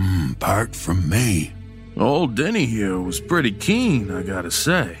 Apart from me. Old Denny here was pretty keen, I gotta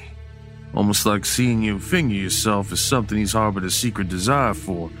say. Almost like seeing you finger yourself is something he's harbored a secret desire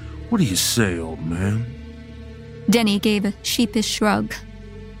for. What do you say, old man? Denny gave a sheepish shrug.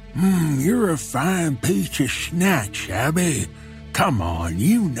 You're a fine piece of snatch, Abby. Come on,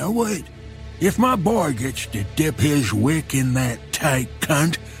 you know it. If my boy gets to dip his wick in that tight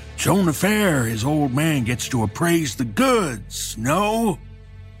cunt, it's only fair his old man gets to appraise the goods, no?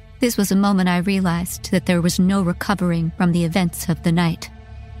 This was a moment I realized that there was no recovering from the events of the night.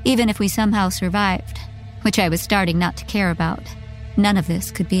 Even if we somehow survived, which I was starting not to care about, none of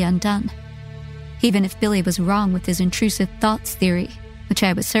this could be undone. Even if Billy was wrong with his intrusive thoughts theory, which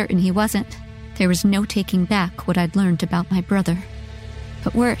I was certain he wasn't, there was no taking back what I'd learned about my brother.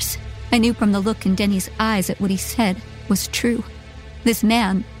 But worse, I knew from the look in Denny's eyes that what he said was true. This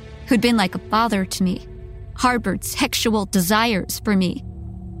man, who'd been like a father to me, harbored sexual desires for me.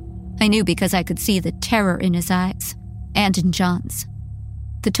 I knew because I could see the terror in his eyes, and in John's.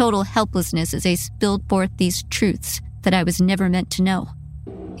 The total helplessness as they spilled forth these truths that I was never meant to know.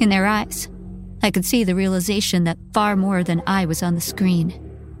 In their eyes, I could see the realization that far more than I was on the screen.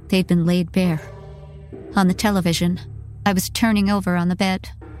 They'd been laid bare. On the television, I was turning over on the bed,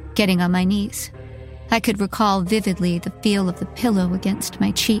 getting on my knees. I could recall vividly the feel of the pillow against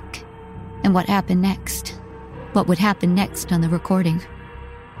my cheek, and what happened next. What would happen next on the recording.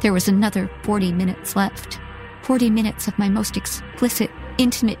 There was another 40 minutes left. 40 minutes of my most explicit,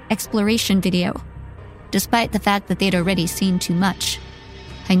 intimate exploration video. Despite the fact that they'd already seen too much,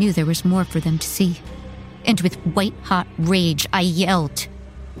 I knew there was more for them to see. And with white-hot rage, I yelled,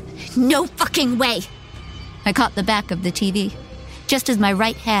 "No fucking way!" I caught the back of the TV, just as my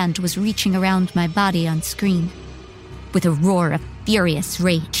right hand was reaching around my body on screen. With a roar of furious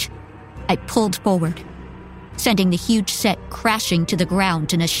rage, I pulled forward, sending the huge set crashing to the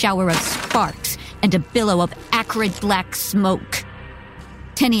ground in a shower of sparks and a billow of acrid black smoke.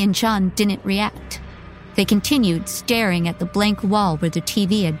 Denny and John didn't react. They continued staring at the blank wall where the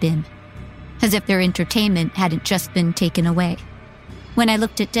TV had been, as if their entertainment hadn't just been taken away. When I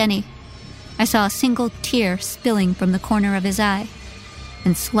looked at Denny, I saw a single tear spilling from the corner of his eye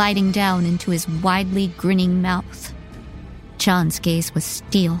and sliding down into his widely grinning mouth. John's gaze was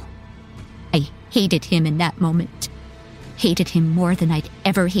steel. I hated him in that moment. Hated him more than I'd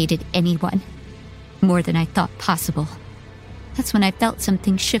ever hated anyone. More than I thought possible. That's when I felt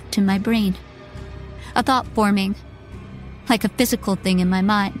something shift in my brain. A thought forming, like a physical thing in my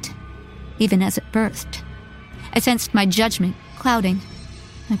mind, even as it birthed. I sensed my judgment clouding,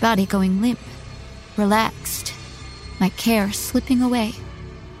 my body going limp, relaxed, my care slipping away.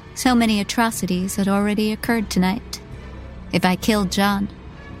 So many atrocities had already occurred tonight. If I killed John,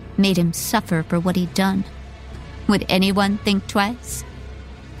 made him suffer for what he'd done, would anyone think twice?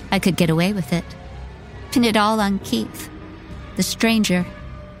 I could get away with it. Pin it all on Keith, the stranger.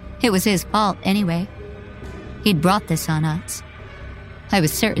 It was his fault anyway. He'd brought this on us. I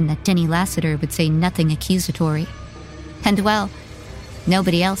was certain that Denny Lassiter would say nothing accusatory. And, well,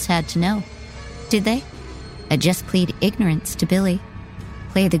 nobody else had to know, did they? I'd just plead ignorance to Billy,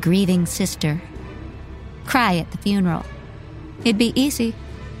 play the grieving sister, cry at the funeral. It'd be easy.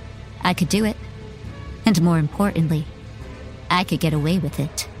 I could do it. And more importantly, I could get away with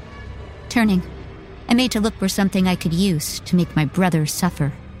it. Turning, I made to look for something I could use to make my brother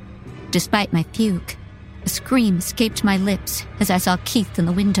suffer. Despite my fugue, a scream escaped my lips as I saw Keith in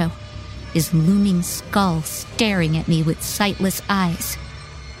the window, his looming skull staring at me with sightless eyes,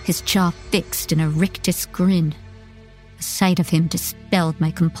 his jaw fixed in a rictus grin. The sight of him dispelled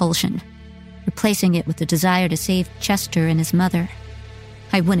my compulsion, replacing it with the desire to save Chester and his mother.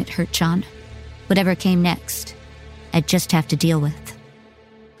 I wouldn't hurt John. Whatever came next, I'd just have to deal with.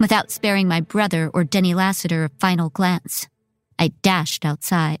 Without sparing my brother or Denny Lassiter a final glance, I dashed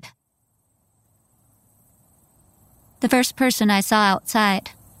outside. The first person I saw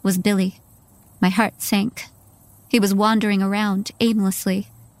outside was Billy. My heart sank. He was wandering around aimlessly,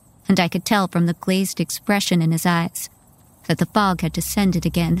 and I could tell from the glazed expression in his eyes that the fog had descended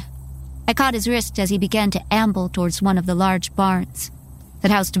again. I caught his wrist as he began to amble towards one of the large barns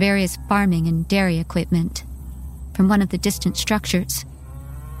that housed various farming and dairy equipment. From one of the distant structures,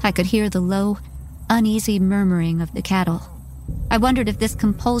 I could hear the low, uneasy murmuring of the cattle. I wondered if this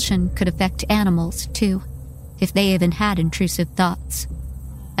compulsion could affect animals, too, if they even had intrusive thoughts.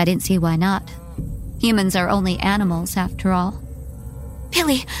 I didn't see why not. Humans are only animals, after all.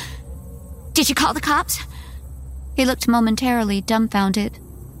 Billy, did you call the cops? He looked momentarily dumbfounded,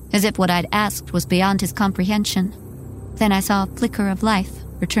 as if what I'd asked was beyond his comprehension. Then I saw a flicker of life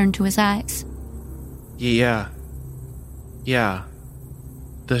return to his eyes. Yeah.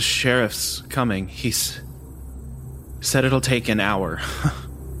 The sheriff's coming. He's said it'll take an hour.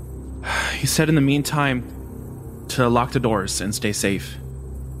 He said in the meantime to lock the doors and stay safe.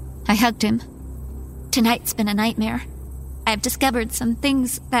 I hugged him. Tonight's been a nightmare. I've discovered some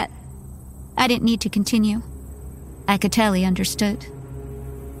things that I didn't need to continue. I could tell he understood.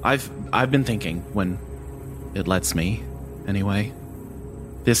 I've been thinking, when it lets me, anyway.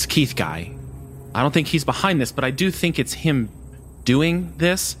 This Keith guy, I don't think he's behind this, but I do think it's him doing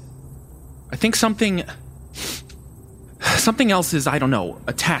this. I think something else is, I don't know,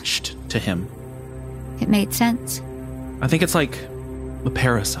 attached to him. It made sense. I think it's like a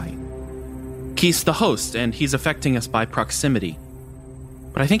parasite. Keith's the host, and he's affecting us by proximity.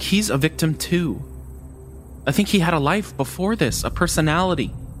 But I think he's a victim too. I think he had a life before this, a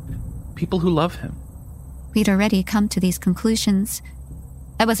personality. People who love him. We'd already come to these conclusions.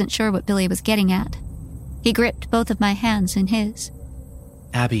 I wasn't sure what Billy was getting at. He gripped both of my hands in his.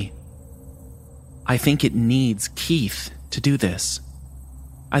 Abby, I think it needs Keith to do this.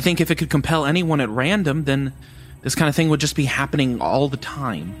 I think if it could compel anyone at random, then this kind of thing would just be happening all the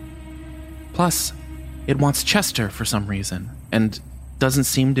time. Plus, it wants Chester for some reason, and doesn't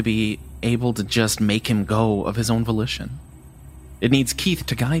seem to be able to just make him go of his own volition. It needs Keith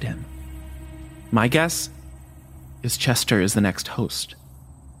to guide him. My guess is Chester is the next host,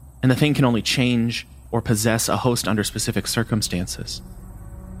 and the thing can only change or possess a host under specific circumstances.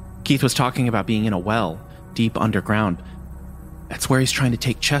 Keith was talking about being in a well, deep underground. That's where he's trying to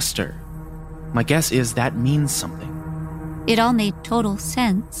take Chester. My guess is that means something. It all made total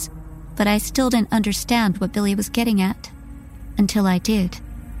sense, but I still didn't understand what Billy was getting at. Until I did.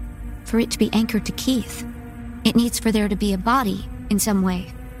 For it to be anchored to Keith, it needs for there to be a body in some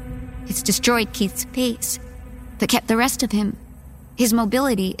way. It's destroyed Keith's face, but kept the rest of him, his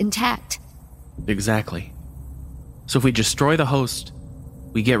mobility, intact. Exactly. So if we destroy the host,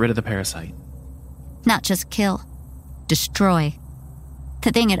 we get rid of the parasite. Not just kill. Destroy.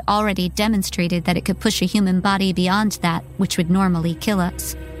 The thing had already demonstrated that it could push a human body beyond that which would normally kill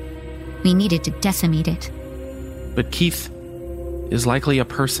us. We needed to decimate it. But Keith is likely a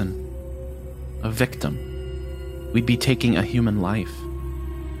person. A victim. We'd be taking a human life.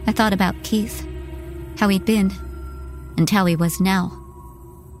 I thought about Keith. How he'd been. And how he was now.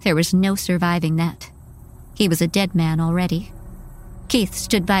 There was no surviving that. He was a dead man already. Keith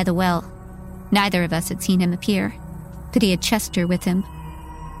stood by the well. Neither of us had seen him appear, but he had Chester with him.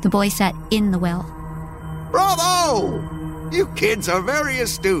 The boy sat in the well. Bravo! You kids are very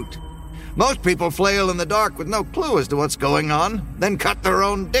astute. Most people flail in the dark with no clue as to what's going on, then cut their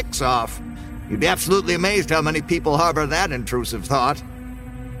own dicks off. You'd be absolutely amazed how many people harbor that intrusive thought.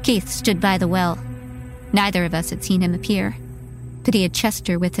 Keith stood by the well. Neither of us had seen him appear, but he had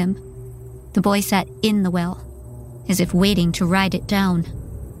Chester with him. The boy sat in the well, as if waiting to ride it down.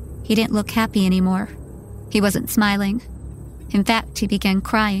 He didn't look happy anymore. He wasn't smiling. In fact, he began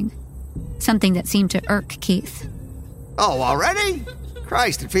crying, something that seemed to irk Keith. Oh, already?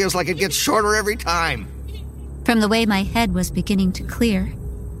 Christ, it feels like it gets shorter every time. From the way my head was beginning to clear,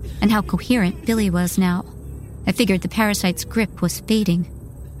 and how coherent Billy was now, I figured the parasite's grip was fading.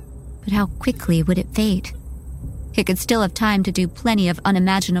 But how quickly would it fade? It could still have time to do plenty of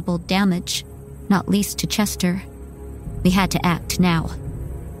unimaginable damage, not least to Chester. We had to act now.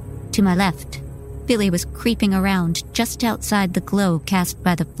 To my left, Billy was creeping around just outside the glow cast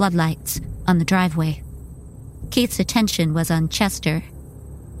by the floodlights on the driveway. Keith's attention was on Chester.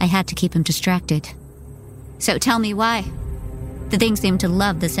 I had to keep him distracted. So tell me why. The thing seemed to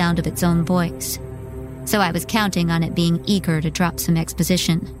love the sound of its own voice, so I was counting on it being eager to drop some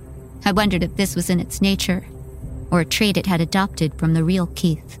exposition. I wondered if this was in its nature, or a trait it had adopted from the real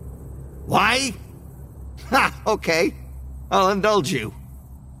Keith. Why? Ha, okay. I'll indulge you.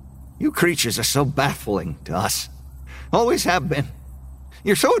 You creatures are so baffling to us. Always have been.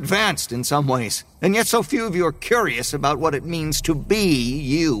 You're so advanced in some ways, and yet so few of you are curious about what it means to be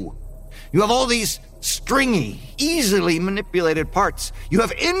you. You have all these stringy, easily manipulated parts. You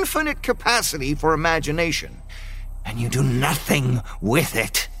have infinite capacity for imagination, and you do nothing with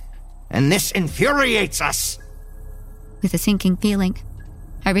it. And this infuriates us. With a sinking feeling,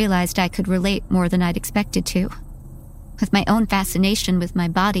 I realized I could relate more than I'd expected to. With my own fascination with my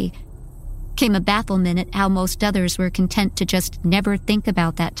body, came a bafflement at how most others were content to just never think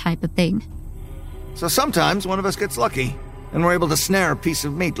about that type of thing. So sometimes one of us gets lucky, and we're able to snare a piece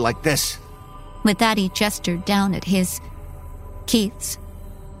of meat like this. With that, he gestured down at Keith's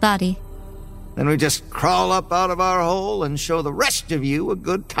body. Then we just crawl up out of our hole and show the rest of you a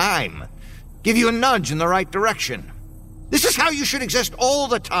good time. Give you a nudge in the right direction. This is how you should exist all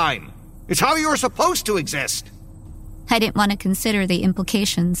the time. It's how you're supposed to exist. I didn't want to consider the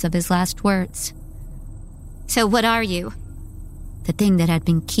implications of his last words. So what are you? The thing that had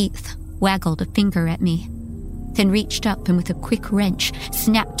been Keith waggled a finger at me, then reached up and with a quick wrench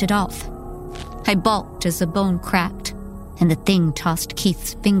snapped it off. I balked as the bone cracked, and the thing tossed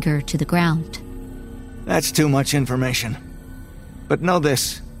Keith's finger to the ground. That's too much information. But know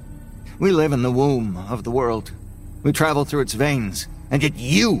this. We live in the womb of the world. We travel through its veins, and yet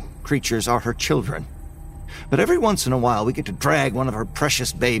you creatures are her children. But every once in a while we get to drag one of her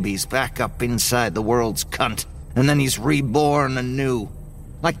precious babies back up inside the world's cunt, and then he's reborn anew.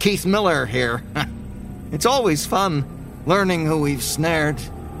 Like Keith Miller here. It's always fun, learning who we've snared.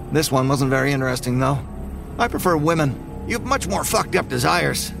 This one wasn't very interesting, though. I prefer women. You have much more fucked up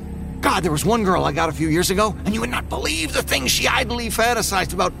desires. God, there was one girl I got a few years ago, and you would not believe the things she idly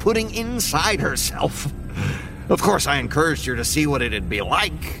fantasized about putting inside herself. Of course, I encouraged her to see what it'd be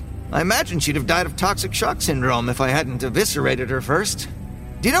like. I imagine she'd have died of toxic shock syndrome if I hadn't eviscerated her first.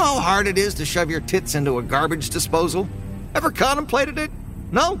 Do you know how hard it is to shove your tits into a garbage disposal? Ever contemplated it?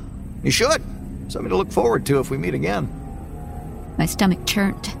 No? You should. Something to look forward to if we meet again. My stomach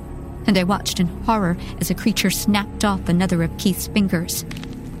churned, and I watched in horror as a creature snapped off another of Keith's fingers,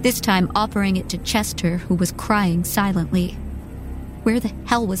 this time offering it to Chester, who was crying silently. Where the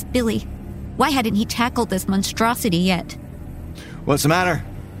hell was Billy? Why hadn't he tackled this monstrosity yet? What's the matter?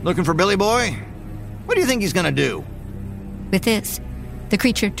 Looking for Billy Boy? What do you think he's gonna do? With this, the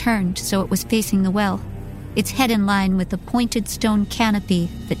creature turned so it was facing the well, its head in line with the pointed stone canopy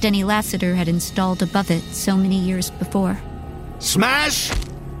that Denny Lassiter had installed above it so many years before. Smash!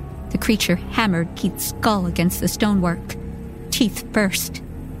 The creature hammered Keith's skull against the stonework, teeth first.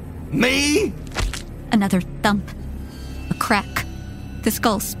 Me? Another thump. A crack. The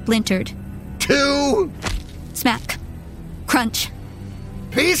skull splintered. 2 Smack. Crunch.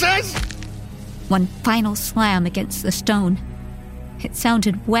 Pieces? One final slam against the stone. It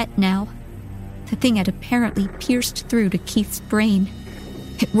sounded wet now. The thing had apparently pierced through to Keith's brain.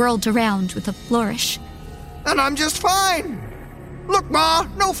 It whirled around with a flourish. And I'm just fine. Look, Ma,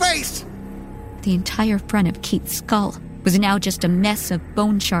 no face. The entire front of Keith's skull was now just a mess of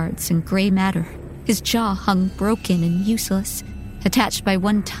bone shards and gray matter. His jaw hung broken and useless, attached by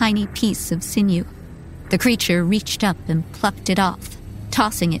one tiny piece of sinew. The creature reached up and plucked it off,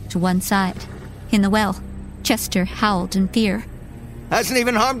 tossing it to one side. In the well, Chester howled in fear. Hasn't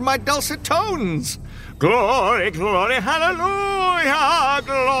even harmed my dulcet tones. Glory, glory, hallelujah.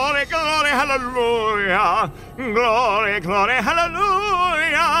 Glory, glory, hallelujah. Glory, glory,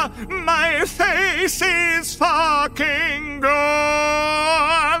 hallelujah. My face is fucking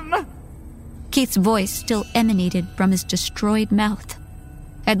gone. Keith's voice still emanated from his destroyed mouth.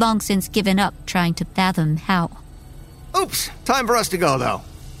 I'd long since given up trying to fathom how. Oops, time for us to go, though.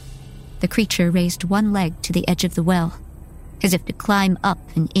 The creature raised one leg to the edge of the well, as if to climb up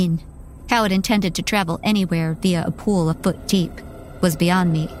and in. How it intended to travel anywhere via a pool a foot deep was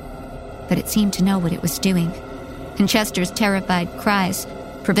beyond me, but it seemed to know what it was doing. and Chester's terrified cries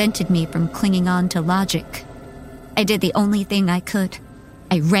prevented me from clinging on to logic. I did the only thing I could.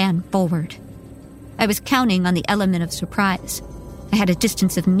 I ran forward. I was counting on the element of surprise. I had a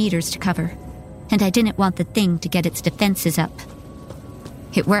distance of meters to cover, and I didn't want the thing to get its defenses up.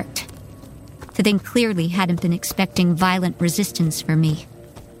 It worked. The thing clearly hadn't been expecting violent resistance from me.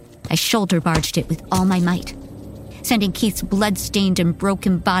 I shoulder-barged it with all my might, sending Keith's blood-stained and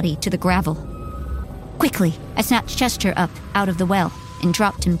broken body to the gravel. Quickly, I snatched Chester up out of the well and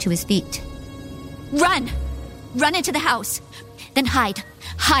dropped him to his feet. Run! Run into the house! Then hide.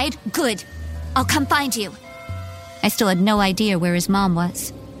 Hide good. I'll come find you. I still had no idea where his mom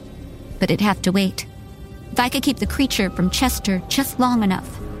was, but it'd have to wait. If I could keep the creature from Chester just long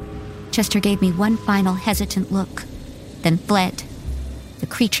enough. Chester gave me one final hesitant look, then fled. The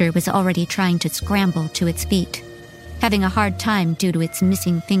creature was already trying to scramble to its feet, having a hard time due to its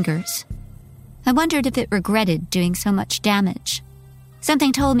missing fingers. I wondered if it regretted doing so much damage.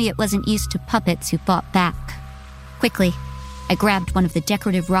 Something told me it wasn't used to puppets who fought back. Quickly, I grabbed one of the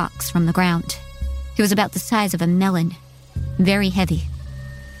decorative rocks from the ground. It was about the size of a melon, very heavy.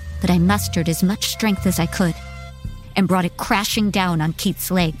 But I mustered as much strength as I could and brought it crashing down on Keith's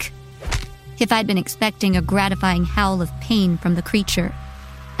leg. If I'd been expecting a gratifying howl of pain from the creature,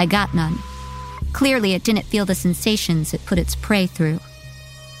 I got none. Clearly, it didn't feel the sensations it put its prey through.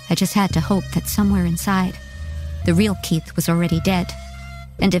 I just had to hope that somewhere inside, the real Keith was already dead.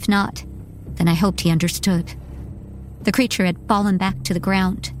 And if not, then I hoped he understood. The creature had fallen back to the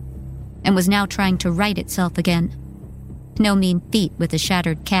ground and was now trying to right itself again. No mean feat with a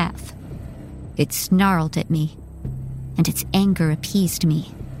shattered calf. It snarled at me, and its anger appeased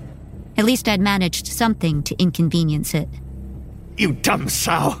me. At least I'd managed something to inconvenience it. You dumb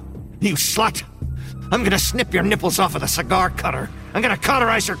sow! You slut! I'm gonna snip your nipples off with a cigar cutter. I'm gonna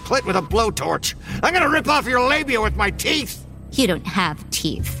cauterize your clit with a blowtorch. I'm gonna rip off your labia with my teeth! You don't have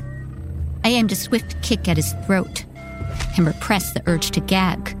teeth. I aimed a swift kick at his throat and repressed the urge to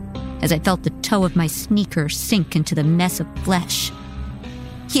gag as I felt the toe of my sneaker sink into the mess of flesh.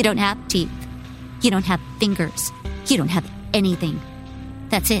 You don't have teeth. You don't have fingers. You don't have anything.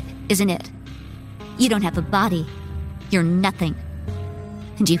 That's it, isn't it? You don't have a body. You're nothing.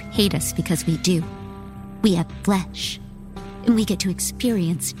 And you hate us because we do. We have flesh. And we get to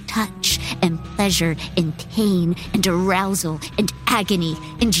experience touch and pleasure and pain and arousal and agony.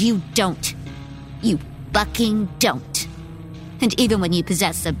 And you don't. You fucking don't. And even when you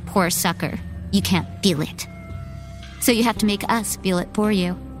possess a poor sucker, you can't feel it. So you have to make us feel it for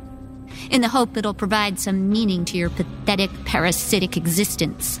you, in the hope it'll provide some meaning to your pathetic, parasitic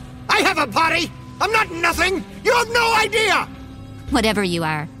existence. I have a body! I'm not nothing! You have no idea! Whatever you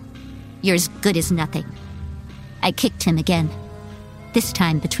are, you're as good as nothing. I kicked him again, this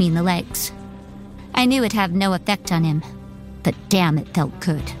time between the legs. I knew it'd have no effect on him, but damn, it felt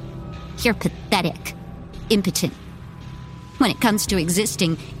good. You're pathetic, impotent. When it comes to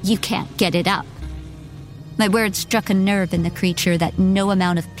existing, you can't get it up. My words struck a nerve in the creature that no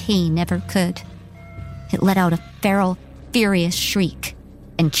amount of pain ever could. It let out a feral, furious shriek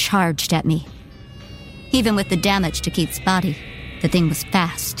and charged at me. Even with the damage to Keith's body, the thing was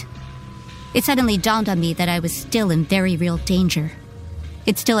fast. It suddenly dawned on me that I was still in very real danger.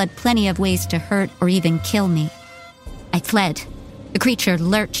 It still had plenty of ways to hurt or even kill me. I fled. The creature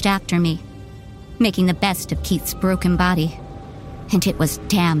lurched after me, making the best of Keith's broken body. And it was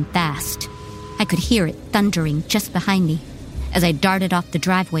damn fast. I could hear it thundering just behind me as I darted off the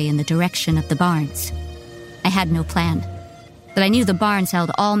driveway in the direction of the barns. I had no plan, but I knew the barns held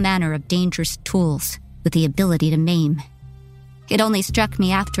all manner of dangerous tools with the ability to maim. It only struck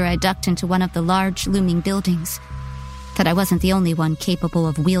me after I ducked into one of the large looming buildings that I wasn't the only one capable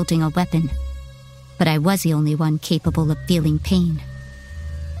of wielding a weapon, but I was the only one capable of feeling pain.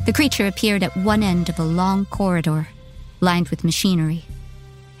 The creature appeared at one end of a long corridor lined with machinery.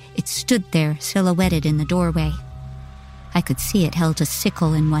 It stood there, silhouetted in the doorway. I could see it held a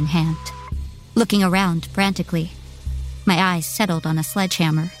sickle in one hand. Looking around frantically, my eyes settled on a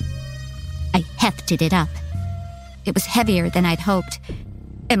sledgehammer. I hefted it up. It was heavier than I'd hoped,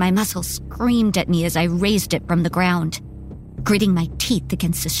 and my muscles screamed at me as I raised it from the ground, gritting my teeth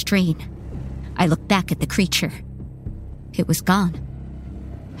against the strain. I looked back at the creature. It was gone.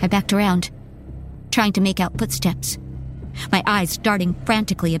 I backed around, trying to make out footsteps, my eyes darting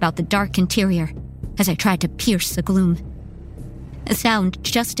frantically about the dark interior as I tried to pierce the gloom. A sound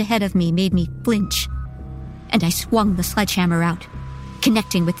just ahead of me made me flinch, and I swung the sledgehammer out,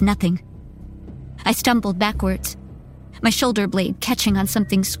 connecting with nothing. I stumbled backwards, my shoulder blade catching on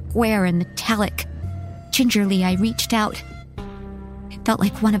something square and metallic. Gingerly, I reached out. It felt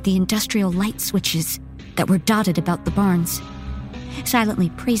like one of the industrial light switches, that were dotted about the barns. Silently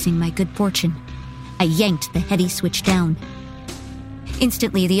praising my good fortune, I yanked the heady switch down.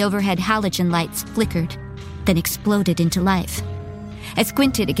 Instantly, the overhead halogen lights flickered, then exploded into life. I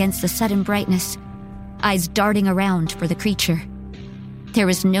squinted against the sudden brightness, eyes darting around for the creature. There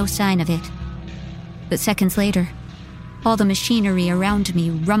was no sign of it. But seconds later, all the machinery around me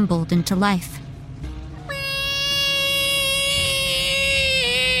rumbled into life.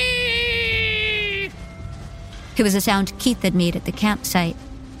 It was a sound Keith had made at the campsite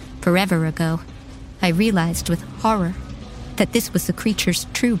forever ago. I realized with horror that this was the creature's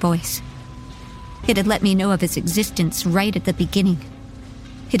true voice. It had let me know of its existence right at the beginning.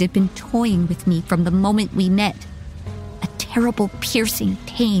 It had been toying with me from the moment we met. A terrible, piercing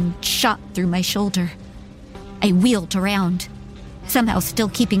pain shot through my shoulder. I wheeled around, somehow still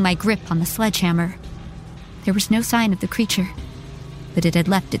keeping my grip on the sledgehammer. There was no sign of the creature, but it had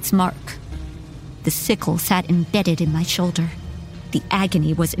left its mark. The sickle sat embedded in my shoulder. The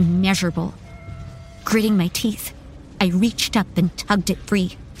agony was immeasurable. Gritting my teeth, I reached up and tugged it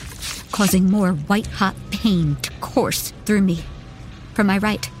free, causing more white-hot pain to course through me. From my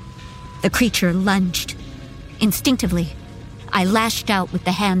right, the creature lunged. Instinctively, I lashed out with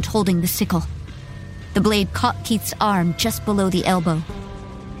the hand holding the sickle. The blade caught Keith's arm just below the elbow.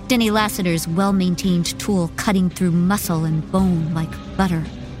 Denny Lassiter's well-maintained tool cutting through muscle and bone like butter.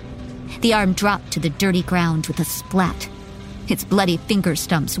 The arm dropped to the dirty ground with a splat, its bloody finger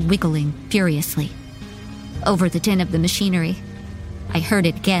stumps wiggling furiously. Over the din of the machinery, I heard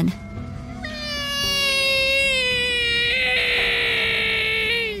it again.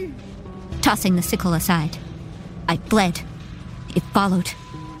 Tossing the sickle aside, I fled. It followed.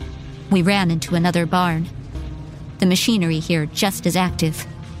 We ran into another barn. The machinery here just as active.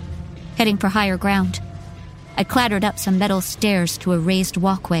 Heading for higher ground, I clattered up some metal stairs to a raised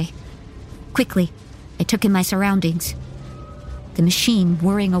walkway. Quickly, I took in my surroundings. The machine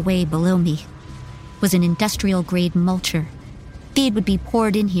whirring away below me was an industrial-grade mulcher. Feed would be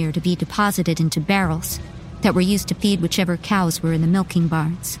poured in here to be deposited into barrels that were used to feed whichever cows were in the milking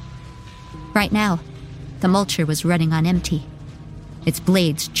barns. Right now, the mulcher was running on empty, its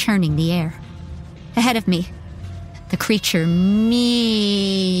blades churning the air. Ahead of me, the creature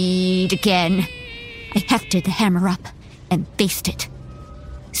meowed again. I hefted the hammer up and faced it,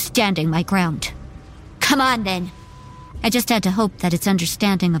 standing my ground. Come on, then. I just had to hope that its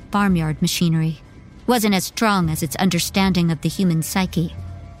understanding of farmyard machinery wasn't as strong as its understanding of the human psyche.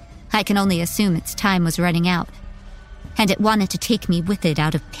 I can only assume its time was running out, and it wanted to take me with it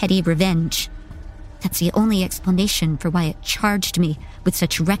out of petty revenge. That's the only explanation for why it charged me with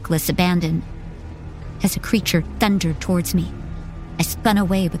such reckless abandon. As the creature thundered towards me, I spun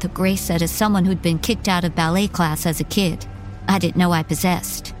away with a grace that as someone who'd been kicked out of ballet class as a kid, I didn't know I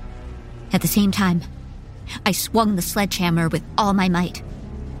possessed. At the same time, I swung the sledgehammer with all my might,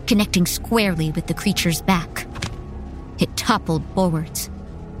 connecting squarely with the creature's back. It toppled forwards,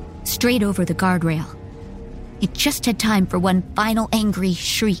 straight over the guardrail. It just had time for one final angry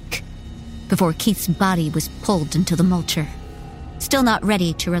shriek before Keith's body was pulled into the mulcher. Still not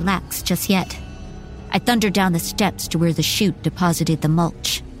ready to relax just yet, I thundered down the steps to where the chute deposited the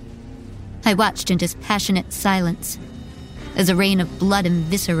mulch. I watched in dispassionate silence as a rain of blood and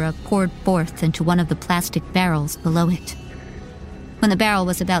viscera poured forth into one of the plastic barrels below it. When the barrel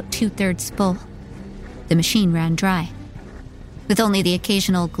was about 2/3 full, the machine ran dry, with only the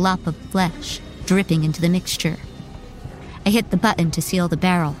occasional glop of flesh dripping into the mixture. I hit the button to seal the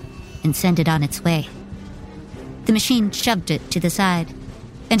barrel and send it on its way. The machine shoved it to the side,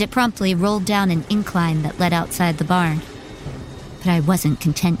 and it promptly rolled down an incline that led outside the barn. But I wasn't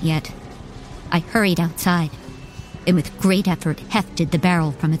content yet. I hurried outside, and with great effort hefted the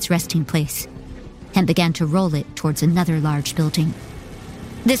barrel from its resting place and began to roll it towards another large building.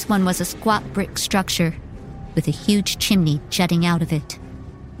 This one was a squat brick structure with a huge chimney jutting out of it.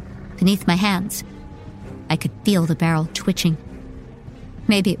 Beneath my hands, I could feel the barrel twitching.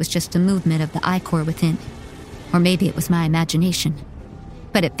 Maybe it was just a movement of the ichor within, or maybe it was my imagination.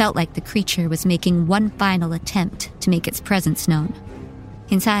 But it felt like the creature was making one final attempt to make its presence known.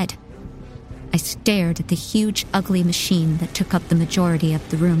 Inside, I stared at the huge, ugly machine that took up the majority of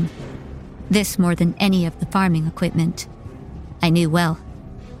the room. This more than any of the farming equipment I knew well.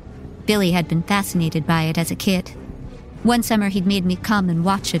 Billy had been fascinated by it as a kid. One summer he'd made me come and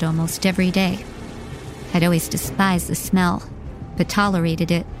watch it almost every day. I'd always despised the smell, but tolerated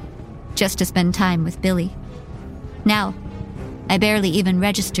it, just to spend time with Billy. Now, I barely even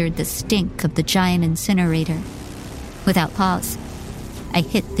registered the stink of the giant incinerator. Without pause, I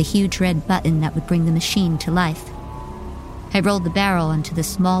hit the huge red button that would bring the machine to life. I rolled the barrel onto the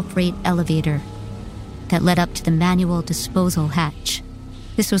small freight elevator, that led up to the manual disposal hatch.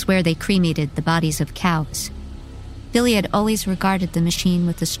 This was where they cremated the bodies of cows. Billy had always regarded the machine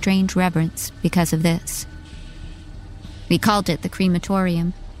with a strange reverence because of this. We called it the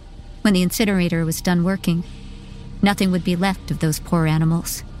crematorium. When the incinerator was done working, nothing would be left of those poor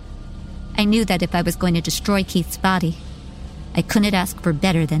animals. I knew that if I was going to destroy Keith's body, I couldn't ask for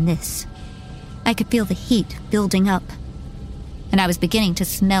better than this. I could feel the heat building up, and I was beginning to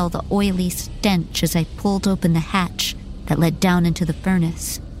smell the oily stench as I pulled open the hatch that led down into the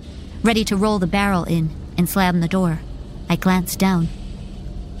furnace. Ready to roll the barrel in and slam the door, I glanced down.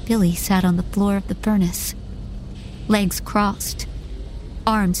 Billy sat on the floor of the furnace, legs crossed,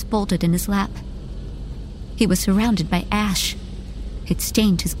 arms folded in his lap. He was surrounded by ash. It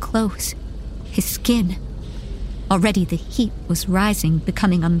stained his clothes, his skin. Already the heat was rising,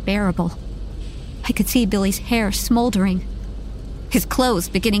 becoming unbearable. I could see Billy's hair smoldering, his clothes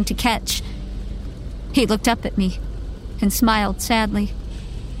beginning to catch. He looked up at me and smiled sadly.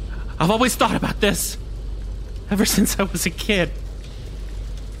 I've always thought about this, ever since I was a kid.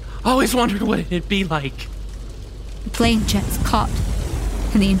 Always wondered what it'd be like. The flame jets caught,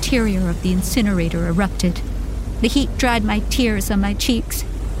 and the interior of the incinerator erupted. The heat dried my tears on my cheeks.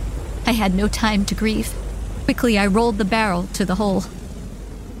 I had no time to grieve. Quickly, I rolled the barrel to the hole.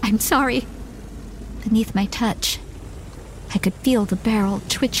 I'm sorry. Beneath my touch, I could feel the barrel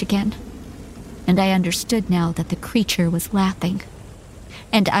twitch again, and I understood now that the creature was laughing,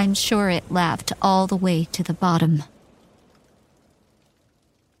 and I'm sure it laughed all the way to the bottom.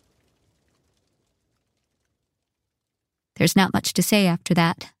 There's not much to say after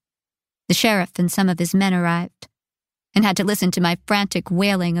that. The sheriff and some of his men arrived, and had to listen to my frantic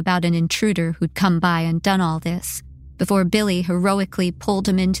wailing about an intruder who'd come by and done all this, before Billy heroically pulled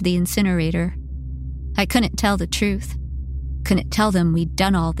him into the incinerator. I couldn't tell the truth. Couldn't tell them we'd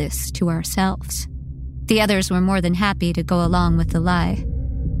done all this to ourselves. The others were more than happy to go along with the lie.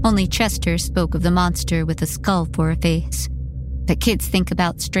 Only Chester spoke of the monster with a skull for a face. But kids think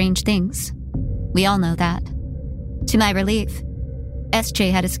about strange things. We all know that. To my relief,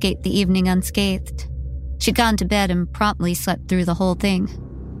 SJ had escaped the evening unscathed. She'd gone to bed and promptly slept through the whole thing.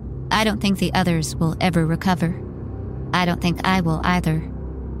 I don't think the others will ever recover. I don't think I will either.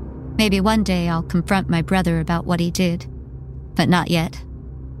 Maybe one day I'll confront my brother about what he did, but not yet.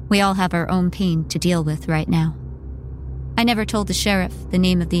 We all have our own pain to deal with right now. I never told the sheriff the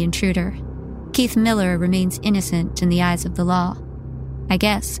name of the intruder. Keith Miller remains innocent in the eyes of the law. I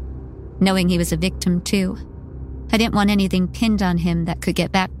guess, knowing he was a victim too. I didn't want anything pinned on him that could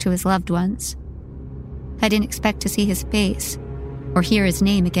get back to his loved ones. I didn't expect to see his face or hear his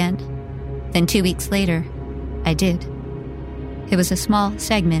name again. Then 2 weeks later, I did. It was a small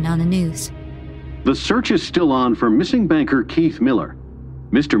segment on the news. The search is still on for missing banker Keith Miller.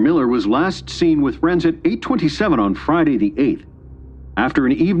 Mr. Miller was last seen with friends at 8:27 on Friday the 8th. After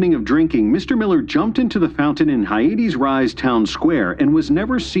an evening of drinking, Mr. Miller jumped into the fountain in Hyades Rise Town Square and was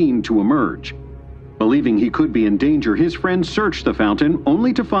never seen to emerge. Believing he could be in danger, his friends searched the fountain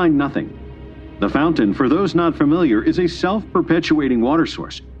only to find nothing. The fountain, for those not familiar, is a self-perpetuating water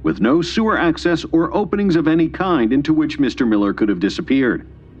source with no sewer access or openings of any kind into which Mr. Miller could have disappeared.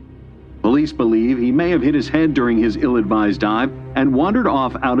 Police believe he may have hit his head during his ill-advised dive and wandered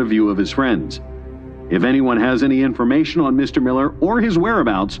off out of view of his friends. If anyone has any information on Mr. Miller or his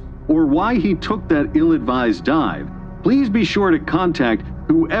whereabouts, or why he took that ill-advised dive, please be sure to contact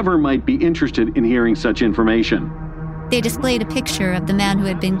whoever might be interested in hearing such information. They displayed a picture of the man who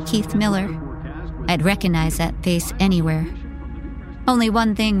had been Keith Miller. I'd recognize that face anywhere. Only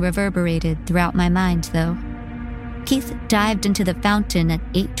one thing reverberated throughout my mind, though. Keith dived into the fountain at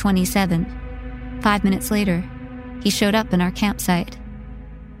 8:27. 5 minutes later, he showed up in our campsite.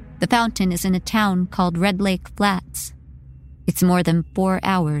 The fountain is in a town called Red Lake Flats. It's more than 4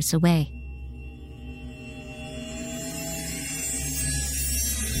 hours away.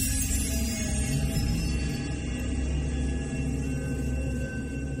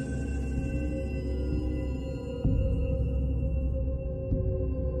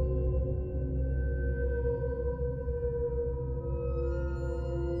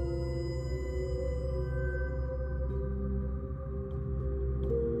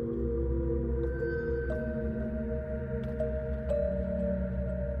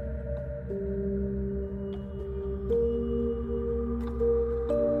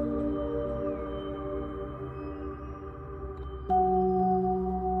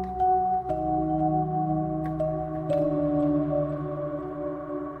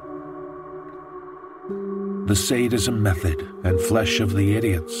 The Sadism Method and Flesh of the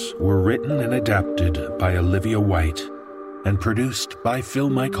Idiots were written and adapted by Olivia White and produced by Phil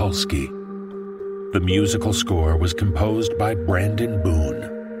Michalski. The musical score was composed by Brandon Boone.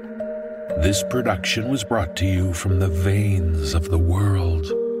 This production was brought to you from the veins of the world.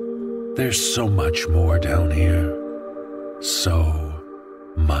 There's so much more down here. So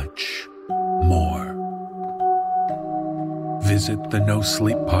much more. Visit the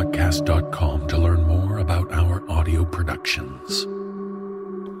NoSleepPodcast.com to learn more about our audio productions.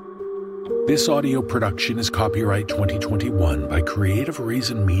 This audio production is copyright 2021 by Creative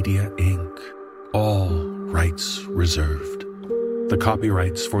Reason Media, Inc. All rights reserved. The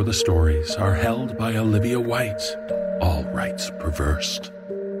copyrights for the stories are held by Olivia White. All rights reversed.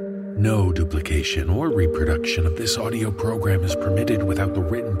 No duplication or reproduction of this audio program is permitted without the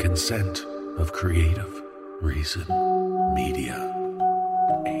written consent of Creative Reason Media.